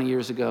prayer 20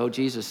 years ago,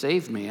 Jesus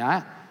saved me.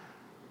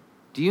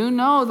 Do you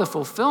know the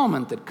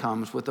fulfillment that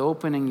comes with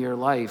opening your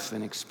life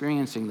and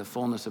experiencing the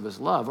fullness of His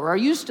love? Or are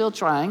you still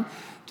trying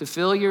to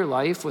fill your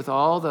life with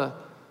all the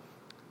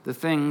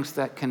things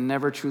that can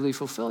never truly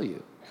fulfill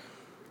you?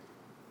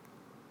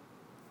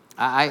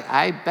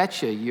 I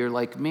bet you're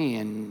like me,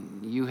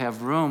 and you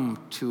have room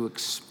to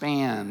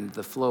expand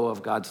the flow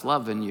of God's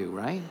love in you,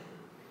 right?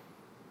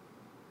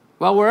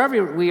 Well,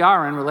 wherever we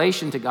are in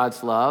relation to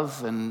God's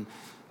love and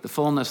the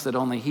fullness that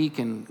only He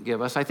can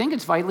give us, I think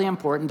it's vitally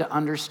important to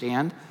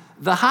understand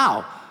the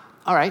how.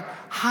 All right,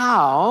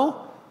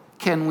 how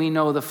can we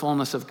know the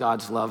fullness of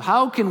God's love?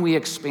 How can we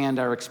expand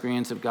our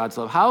experience of God's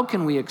love? How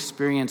can we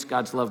experience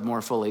God's love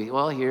more fully?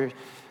 Well, here,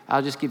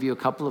 I'll just give you a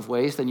couple of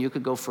ways, then you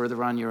could go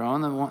further on your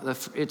own.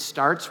 It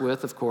starts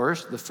with, of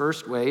course, the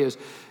first way is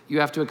you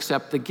have to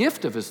accept the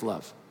gift of His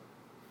love.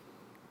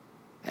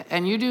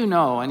 And you do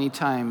know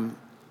anytime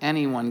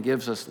anyone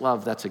gives us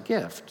love, that's a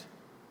gift.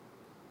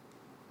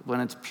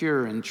 When it's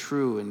pure and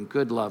true and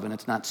good love, and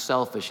it's not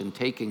selfish and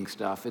taking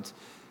stuff, it's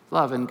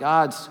love. And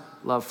God's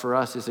love for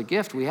us is a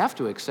gift we have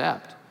to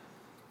accept.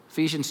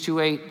 Ephesians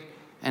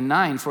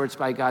 2:8-9, for it's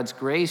by God's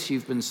grace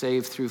you've been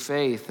saved through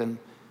faith. And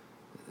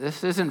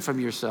this isn't from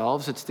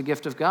yourselves, it's the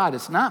gift of God.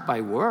 It's not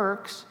by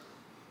works,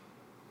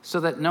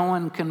 so that no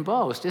one can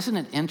boast. Isn't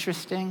it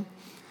interesting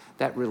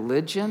that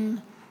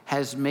religion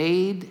has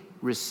made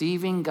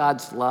receiving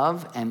God's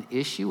love an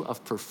issue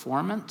of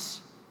performance?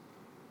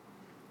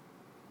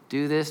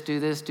 Do this, do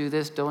this, do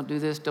this, don't do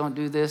this, don't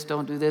do this,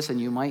 don't do this,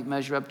 and you might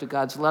measure up to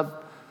God's love.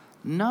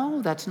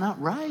 No, that's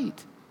not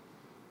right.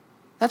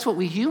 That's what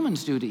we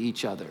humans do to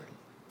each other.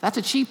 That's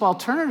a cheap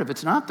alternative.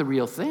 It's not the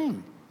real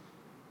thing.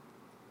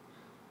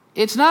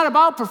 It's not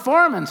about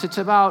performance. It's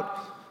about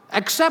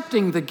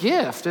accepting the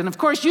gift. And of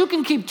course, you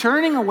can keep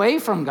turning away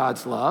from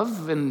God's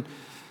love and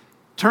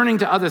turning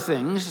to other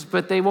things,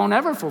 but they won't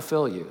ever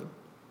fulfill you.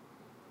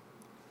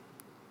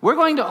 We're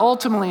going to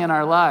ultimately in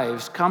our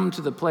lives come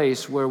to the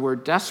place where we're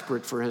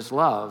desperate for His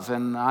love,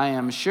 and I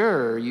am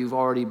sure you've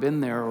already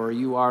been there or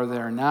you are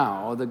there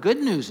now. The good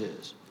news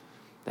is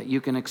that you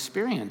can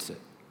experience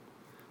it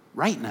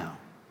right now,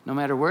 no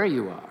matter where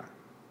you are.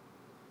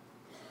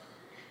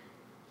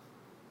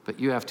 But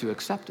you have to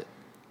accept it.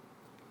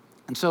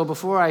 And so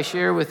before I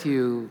share with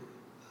you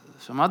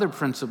some other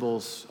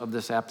principles of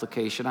this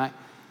application, I'm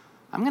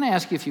going to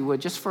ask you, if you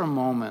would, just for a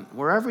moment,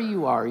 wherever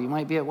you are, you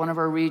might be at one of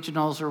our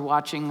regionals or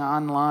watching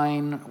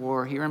online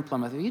or here in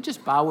Plymouth, if you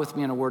just bow with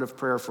me in a word of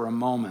prayer for a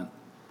moment.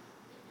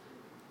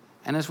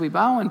 And as we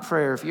bow in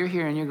prayer, if you're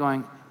here and you're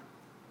going,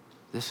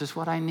 this is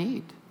what I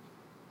need,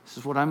 this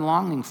is what I'm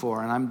longing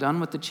for, and I'm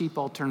done with the cheap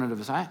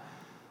alternatives, I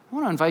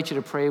want to invite you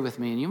to pray with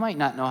me. And you might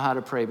not know how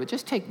to pray, but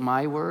just take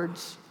my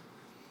words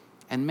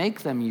and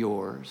make them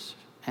yours.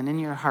 And in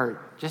your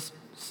heart, just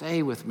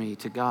say with me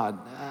to God,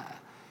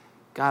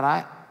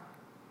 God,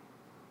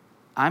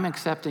 I'm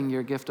accepting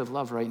your gift of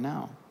love right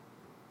now.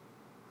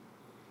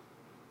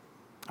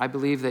 I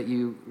believe that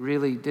you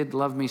really did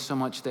love me so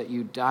much that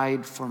you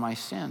died for my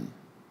sin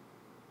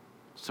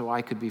so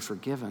I could be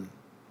forgiven.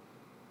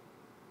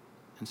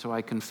 And so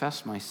I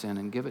confess my sin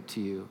and give it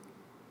to you.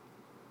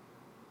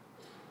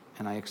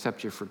 And I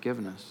accept your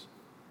forgiveness.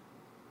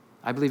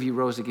 I believe you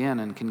rose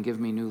again and can give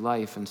me new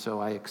life, and so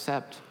I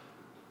accept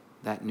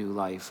that new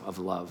life of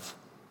love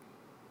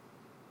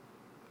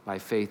by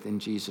faith in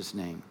Jesus'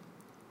 name.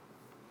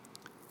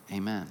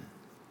 Amen.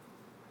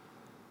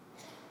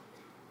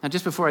 Now,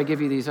 just before I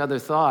give you these other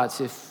thoughts,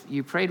 if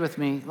you prayed with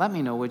me, let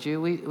me know, would you?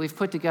 We've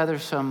put together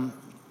some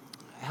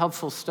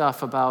helpful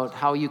stuff about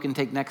how you can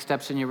take next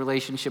steps in your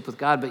relationship with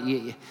God, but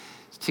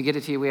to get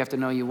it to you, we have to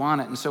know you want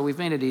it. And so we've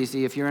made it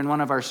easy. If you're in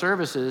one of our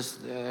services,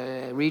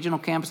 regional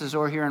campuses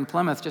or here in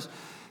Plymouth, just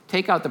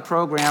take out the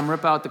program,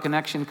 rip out the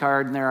connection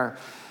card, and there are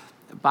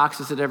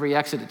boxes at every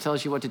exit. It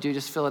tells you what to do.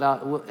 Just fill it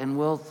out, and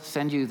we'll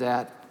send you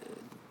that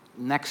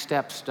next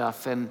step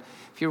stuff. And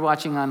if you're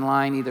watching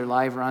online, either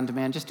live or on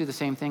demand, just do the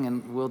same thing,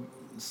 and we'll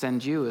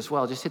send you as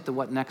well. Just hit the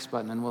what next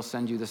button, and we'll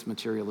send you this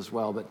material as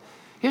well. But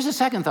here's a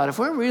second thought. If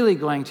we're really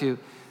going to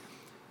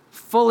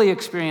fully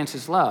experience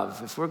his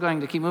love, if we're going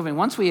to keep moving,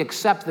 once we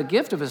accept the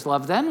gift of his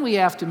love, then we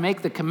have to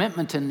make the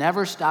commitment to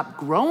never stop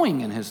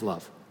growing in his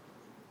love.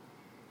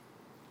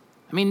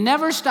 I mean,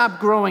 never stop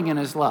growing in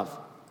his love.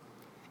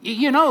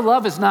 You know,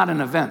 love is not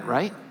an event,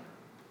 right?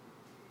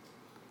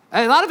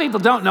 A lot of people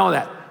don't know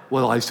that.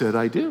 Well, I said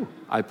I do.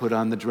 I put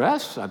on the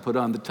dress, I put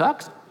on the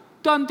tux,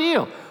 done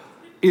deal.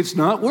 It's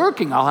not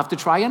working. I'll have to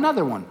try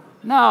another one.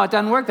 No, it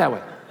doesn't work that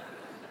way.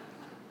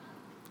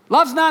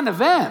 Love's not an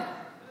event.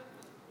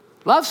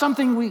 Love's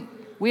something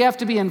we have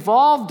to be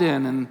involved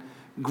in and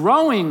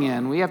growing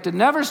in. We have to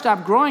never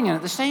stop growing in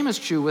it. The same is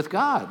true with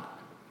God.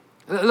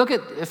 Look at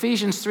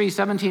Ephesians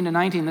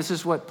 3:17-19. This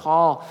is what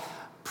Paul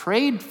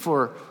prayed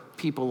for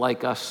people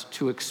like us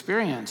to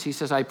experience. He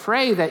says, I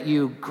pray that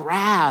you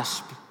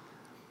grasp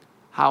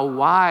how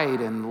wide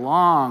and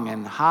long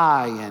and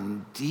high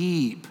and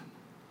deep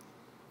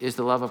is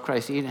the love of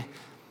Christ.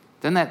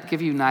 Doesn't that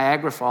give you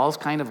Niagara Falls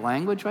kind of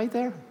language right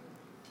there?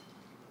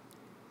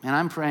 And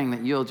I'm praying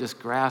that you'll just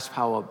grasp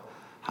how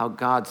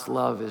God's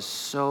love is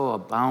so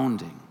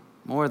abounding,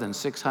 more than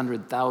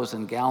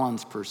 600,000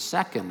 gallons per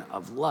second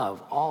of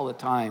love all the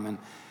time.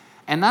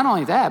 And not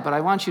only that, but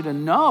I want you to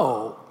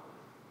know,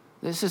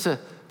 this is a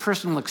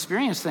personal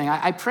experience thing.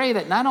 I pray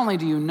that not only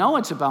do you know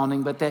it's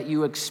abounding, but that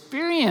you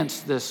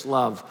experience this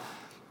love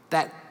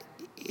that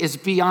is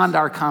beyond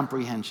our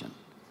comprehension.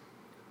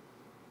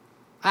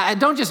 I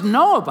don't just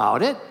know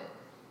about it,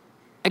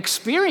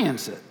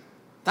 experience it.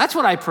 That's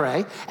what I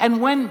pray. And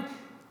when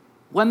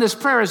this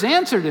prayer is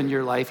answered in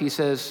your life, he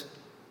says,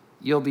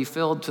 you'll be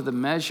filled to the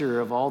measure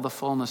of all the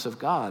fullness of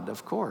God,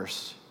 of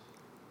course.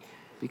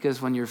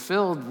 Because when you're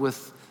filled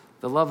with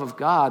the love of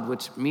God,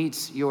 which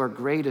meets your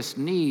greatest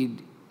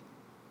need,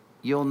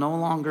 you'll no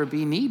longer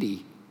be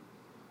needy.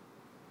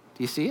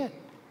 Do you see it?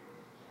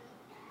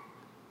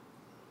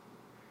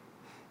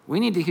 We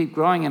need to keep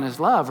growing in his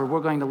love, or we're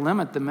going to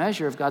limit the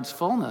measure of God's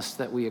fullness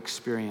that we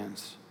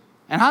experience.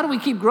 And how do we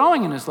keep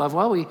growing in his love?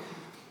 Well,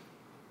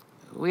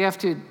 we have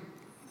to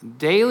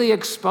daily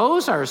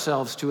expose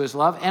ourselves to his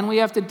love, and we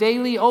have to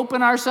daily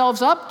open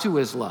ourselves up to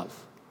his love.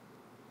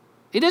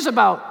 It is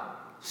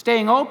about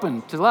staying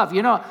open to love.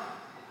 You know,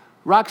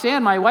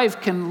 Roxanne, my wife,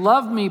 can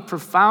love me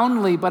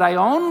profoundly, but I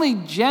only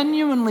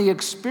genuinely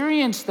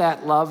experience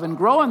that love and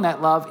grow in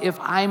that love if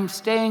I'm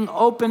staying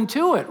open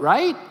to it,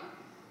 right?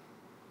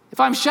 If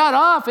I'm shut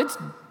off, it's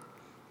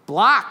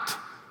blocked.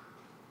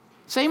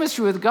 Same is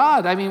true with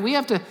God. I mean, we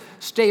have to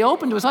stay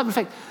open to his love. In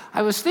fact,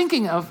 I was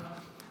thinking of,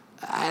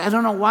 I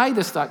don't know why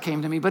this thought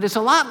came to me, but it's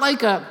a lot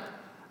like a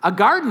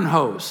garden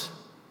hose.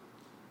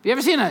 Have you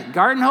ever seen a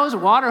garden hose, a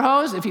water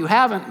hose? If you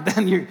haven't,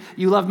 then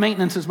you love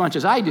maintenance as much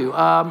as I do.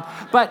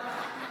 But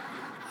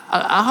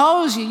a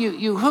hose,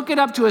 you hook it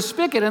up to a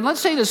spigot, and let's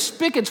say the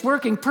spigot's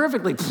working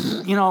perfectly,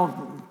 you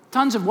know,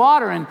 tons of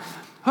water, and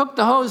hook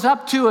the hose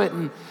up to it,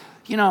 and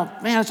you know,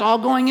 man, it's all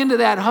going into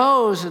that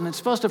hose, and it's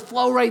supposed to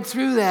flow right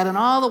through that, and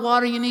all the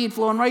water you need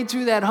flowing right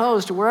through that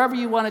hose to wherever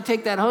you want to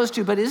take that hose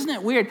to. But isn't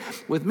it weird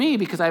with me,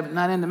 because I'm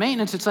not into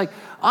maintenance, it's like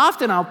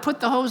often I'll put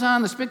the hose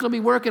on, the spigot will be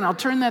working, I'll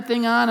turn that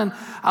thing on, and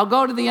I'll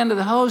go to the end of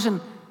the hose, and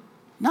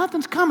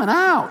nothing's coming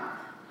out.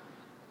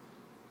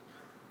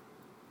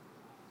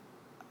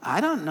 I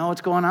don't know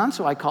what's going on,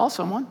 so I call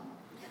someone.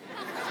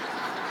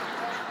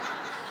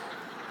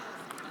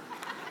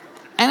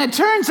 And it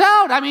turns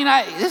out, I mean,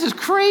 this is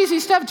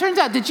crazy stuff. It turns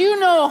out, did you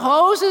know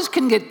hoses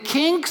can get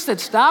kinks that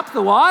stop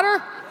the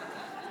water?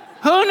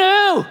 Who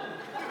knew?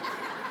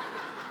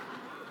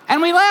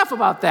 And we laugh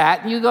about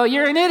that, and you go,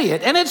 you're an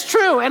idiot. And it's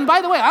true. And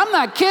by the way, I'm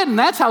not kidding.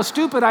 That's how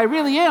stupid I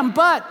really am.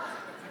 But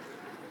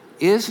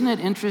isn't it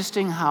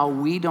interesting how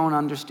we don't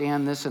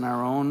understand this in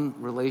our own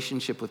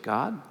relationship with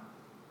God?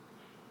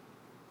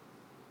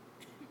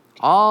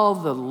 All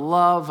the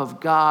love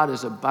of God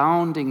is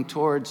abounding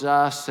towards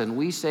us, and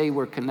we say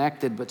we're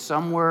connected, but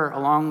somewhere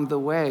along the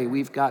way,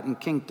 we've gotten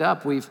kinked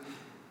up. We've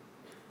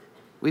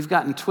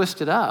gotten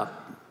twisted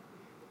up.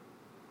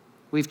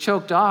 We've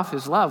choked off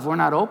his love. We're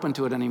not open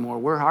to it anymore.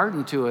 We're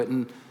hardened to it,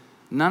 and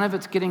none of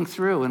it's getting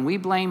through. And we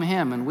blame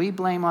him, and we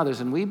blame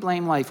others, and we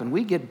blame life, and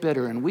we get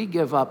bitter, and we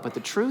give up. But the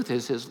truth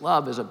is, his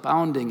love is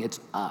abounding. It's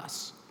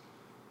us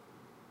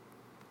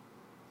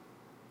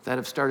that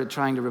have started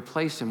trying to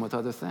replace him with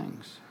other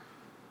things.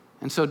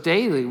 And so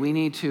daily, we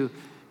need to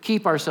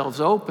keep ourselves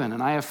open.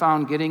 And I have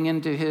found getting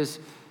into his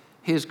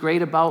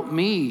great about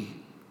me,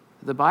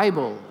 the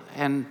Bible,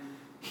 and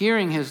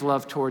hearing his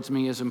love towards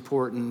me is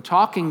important.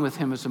 Talking with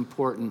him is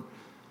important.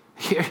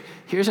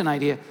 Here's an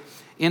idea.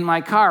 In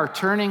my car,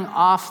 turning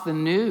off the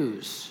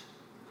news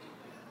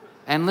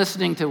and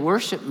listening to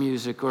worship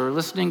music or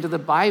listening to the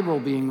Bible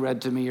being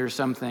read to me or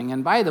something.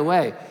 And by the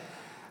way,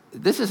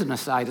 this is an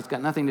aside, it's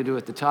got nothing to do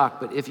with the talk,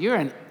 but if you're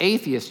an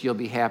atheist, you'll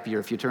be happier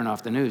if you turn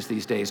off the news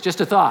these days.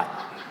 Just a thought.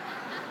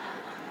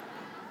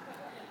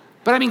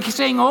 But I mean,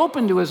 staying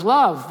open to his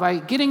love by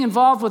getting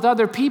involved with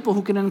other people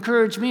who can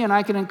encourage me and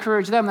I can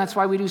encourage them. That's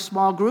why we do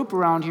small group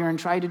around here and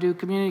try to do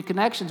community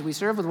connections. We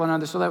serve with one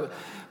another so that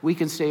we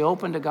can stay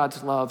open to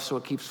God's love so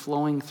it keeps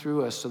flowing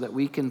through us so that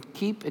we can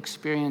keep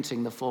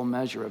experiencing the full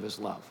measure of his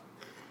love.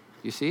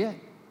 You see it?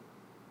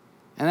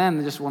 And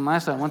then just one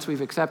last time, once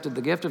we've accepted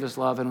the gift of his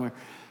love and we're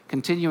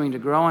continuing to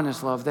grow in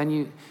his love, then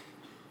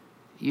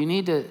you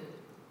need to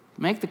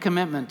make the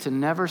commitment to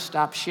never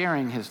stop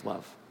sharing his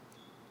love.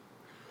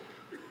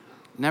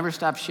 Never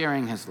stop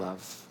sharing his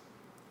love.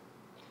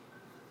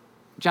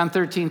 John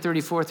 13,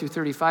 34 through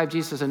 35,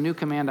 Jesus says, "A new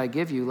command I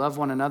give you, love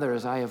one another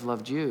as I have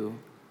loved you.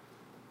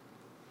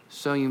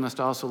 So you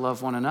must also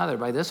love one another.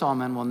 By this all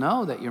men will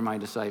know that you're my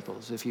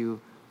disciples, if you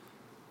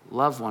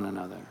love one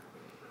another."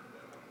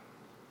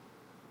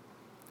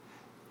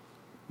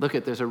 Look,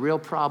 there's a real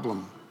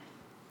problem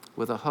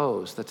with a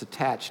hose that's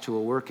attached to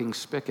a working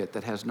spigot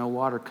that has no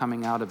water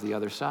coming out of the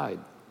other side.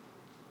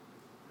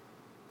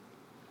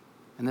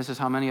 And this is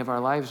how many of our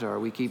lives are.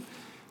 We keep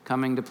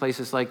coming to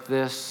places like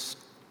this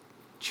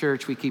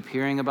church. We keep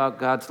hearing about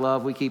God's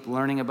love. We keep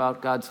learning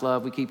about God's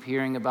love. We keep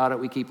hearing about it.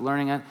 We keep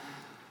learning it.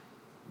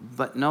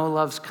 But no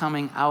love's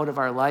coming out of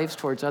our lives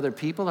towards other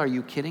people. Are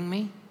you kidding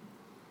me?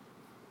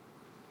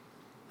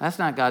 That's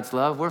not God's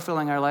love. We're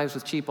filling our lives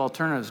with cheap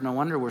alternatives. No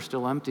wonder we're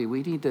still empty.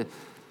 We need to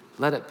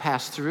let it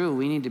pass through.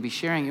 We need to be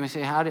sharing. You may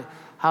say,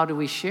 how do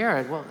we share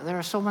it? Well, there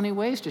are so many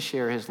ways to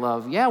share his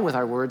love. Yeah, with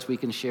our words we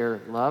can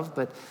share love,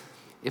 but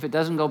if it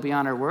doesn't go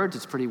beyond our words,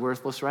 it's pretty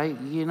worthless, right?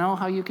 You know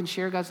how you can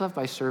share God's love?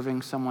 By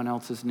serving someone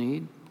else's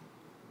need.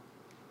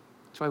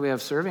 That's why we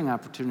have serving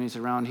opportunities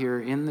around here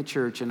in the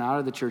church and out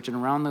of the church and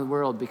around the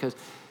world, because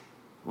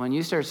when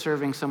you start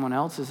serving someone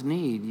else's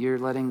need, you're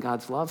letting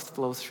God's love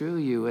flow through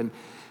you. And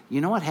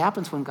you know what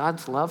happens when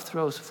God's love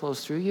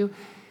flows through you?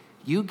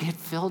 You get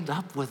filled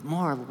up with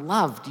more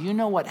love. Do you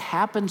know what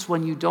happens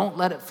when you don't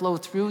let it flow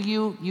through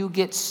you? You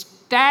get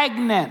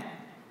stagnant.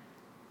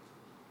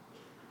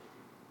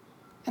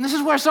 And this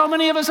is where so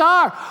many of us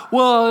are.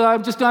 Well,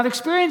 I'm just not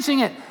experiencing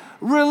it.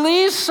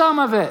 Release some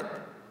of it.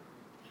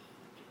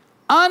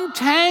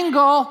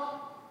 Untangle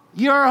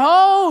your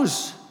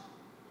hose.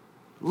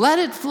 Let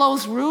it flow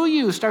through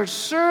you. Start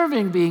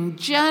serving, being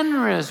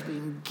generous,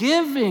 being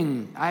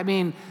giving. I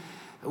mean,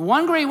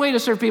 one great way to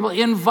serve people,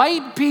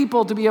 invite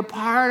people to be a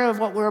part of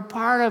what we're a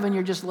part of, and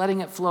you're just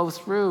letting it flow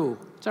through.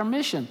 It's our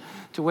mission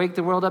to wake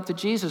the world up to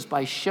Jesus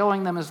by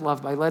showing them his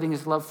love, by letting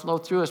his love flow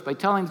through us, by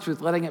telling the truth,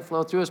 letting it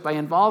flow through us, by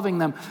involving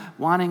them,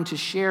 wanting to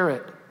share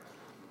it.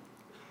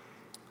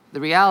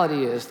 The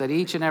reality is that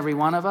each and every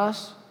one of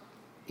us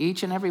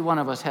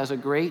has a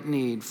great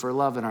need for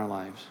love in our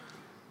lives.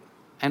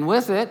 And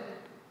with it,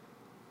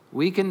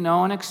 we can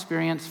know and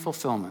experience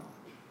fulfillment.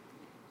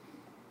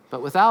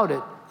 But without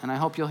it, and I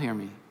hope you'll hear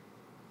me,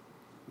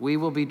 we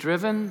will be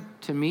driven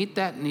to meet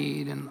that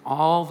need in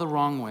all the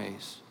wrong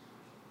ways.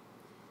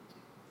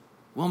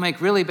 We'll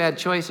make really bad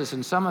choices,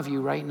 and some of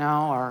you right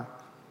now are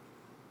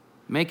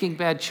making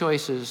bad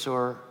choices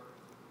or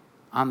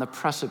on the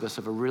precipice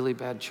of a really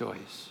bad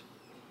choice.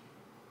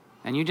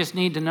 And you just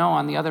need to know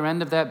on the other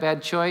end of that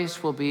bad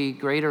choice will be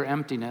greater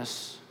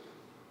emptiness,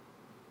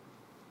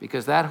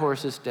 because that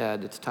horse is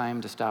dead. It's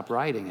time to stop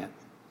riding it.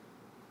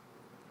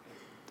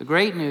 The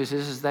great news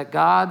is that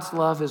God's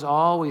love is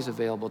always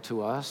available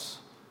to us,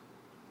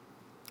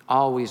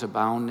 always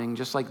abounding,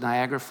 just like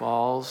Niagara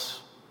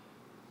Falls.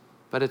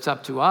 But it's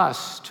up to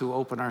us to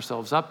open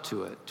ourselves up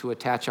to it, to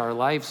attach our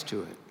lives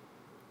to it.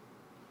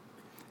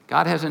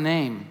 God has a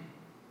name,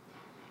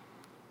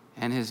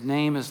 and his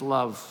name is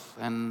love.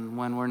 And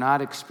when we're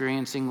not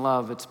experiencing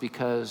love, it's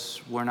because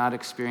we're not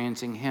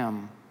experiencing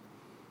him.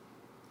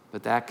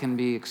 But that can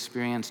be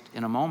experienced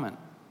in a moment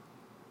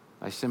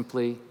by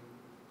simply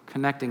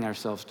connecting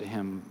ourselves to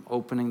him,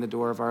 opening the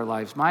door of our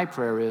lives. My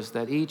prayer is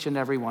that each and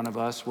every one of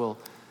us will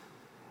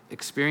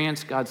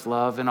experience God's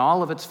love in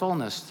all of its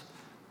fullness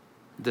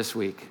this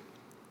week,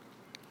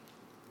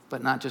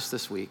 but not just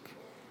this week,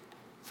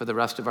 for the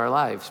rest of our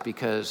lives,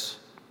 because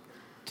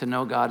to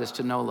know God is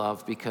to know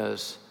love,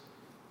 because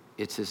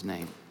it's his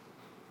name.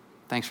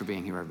 Thanks for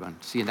being here, everyone.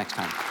 See you next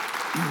time.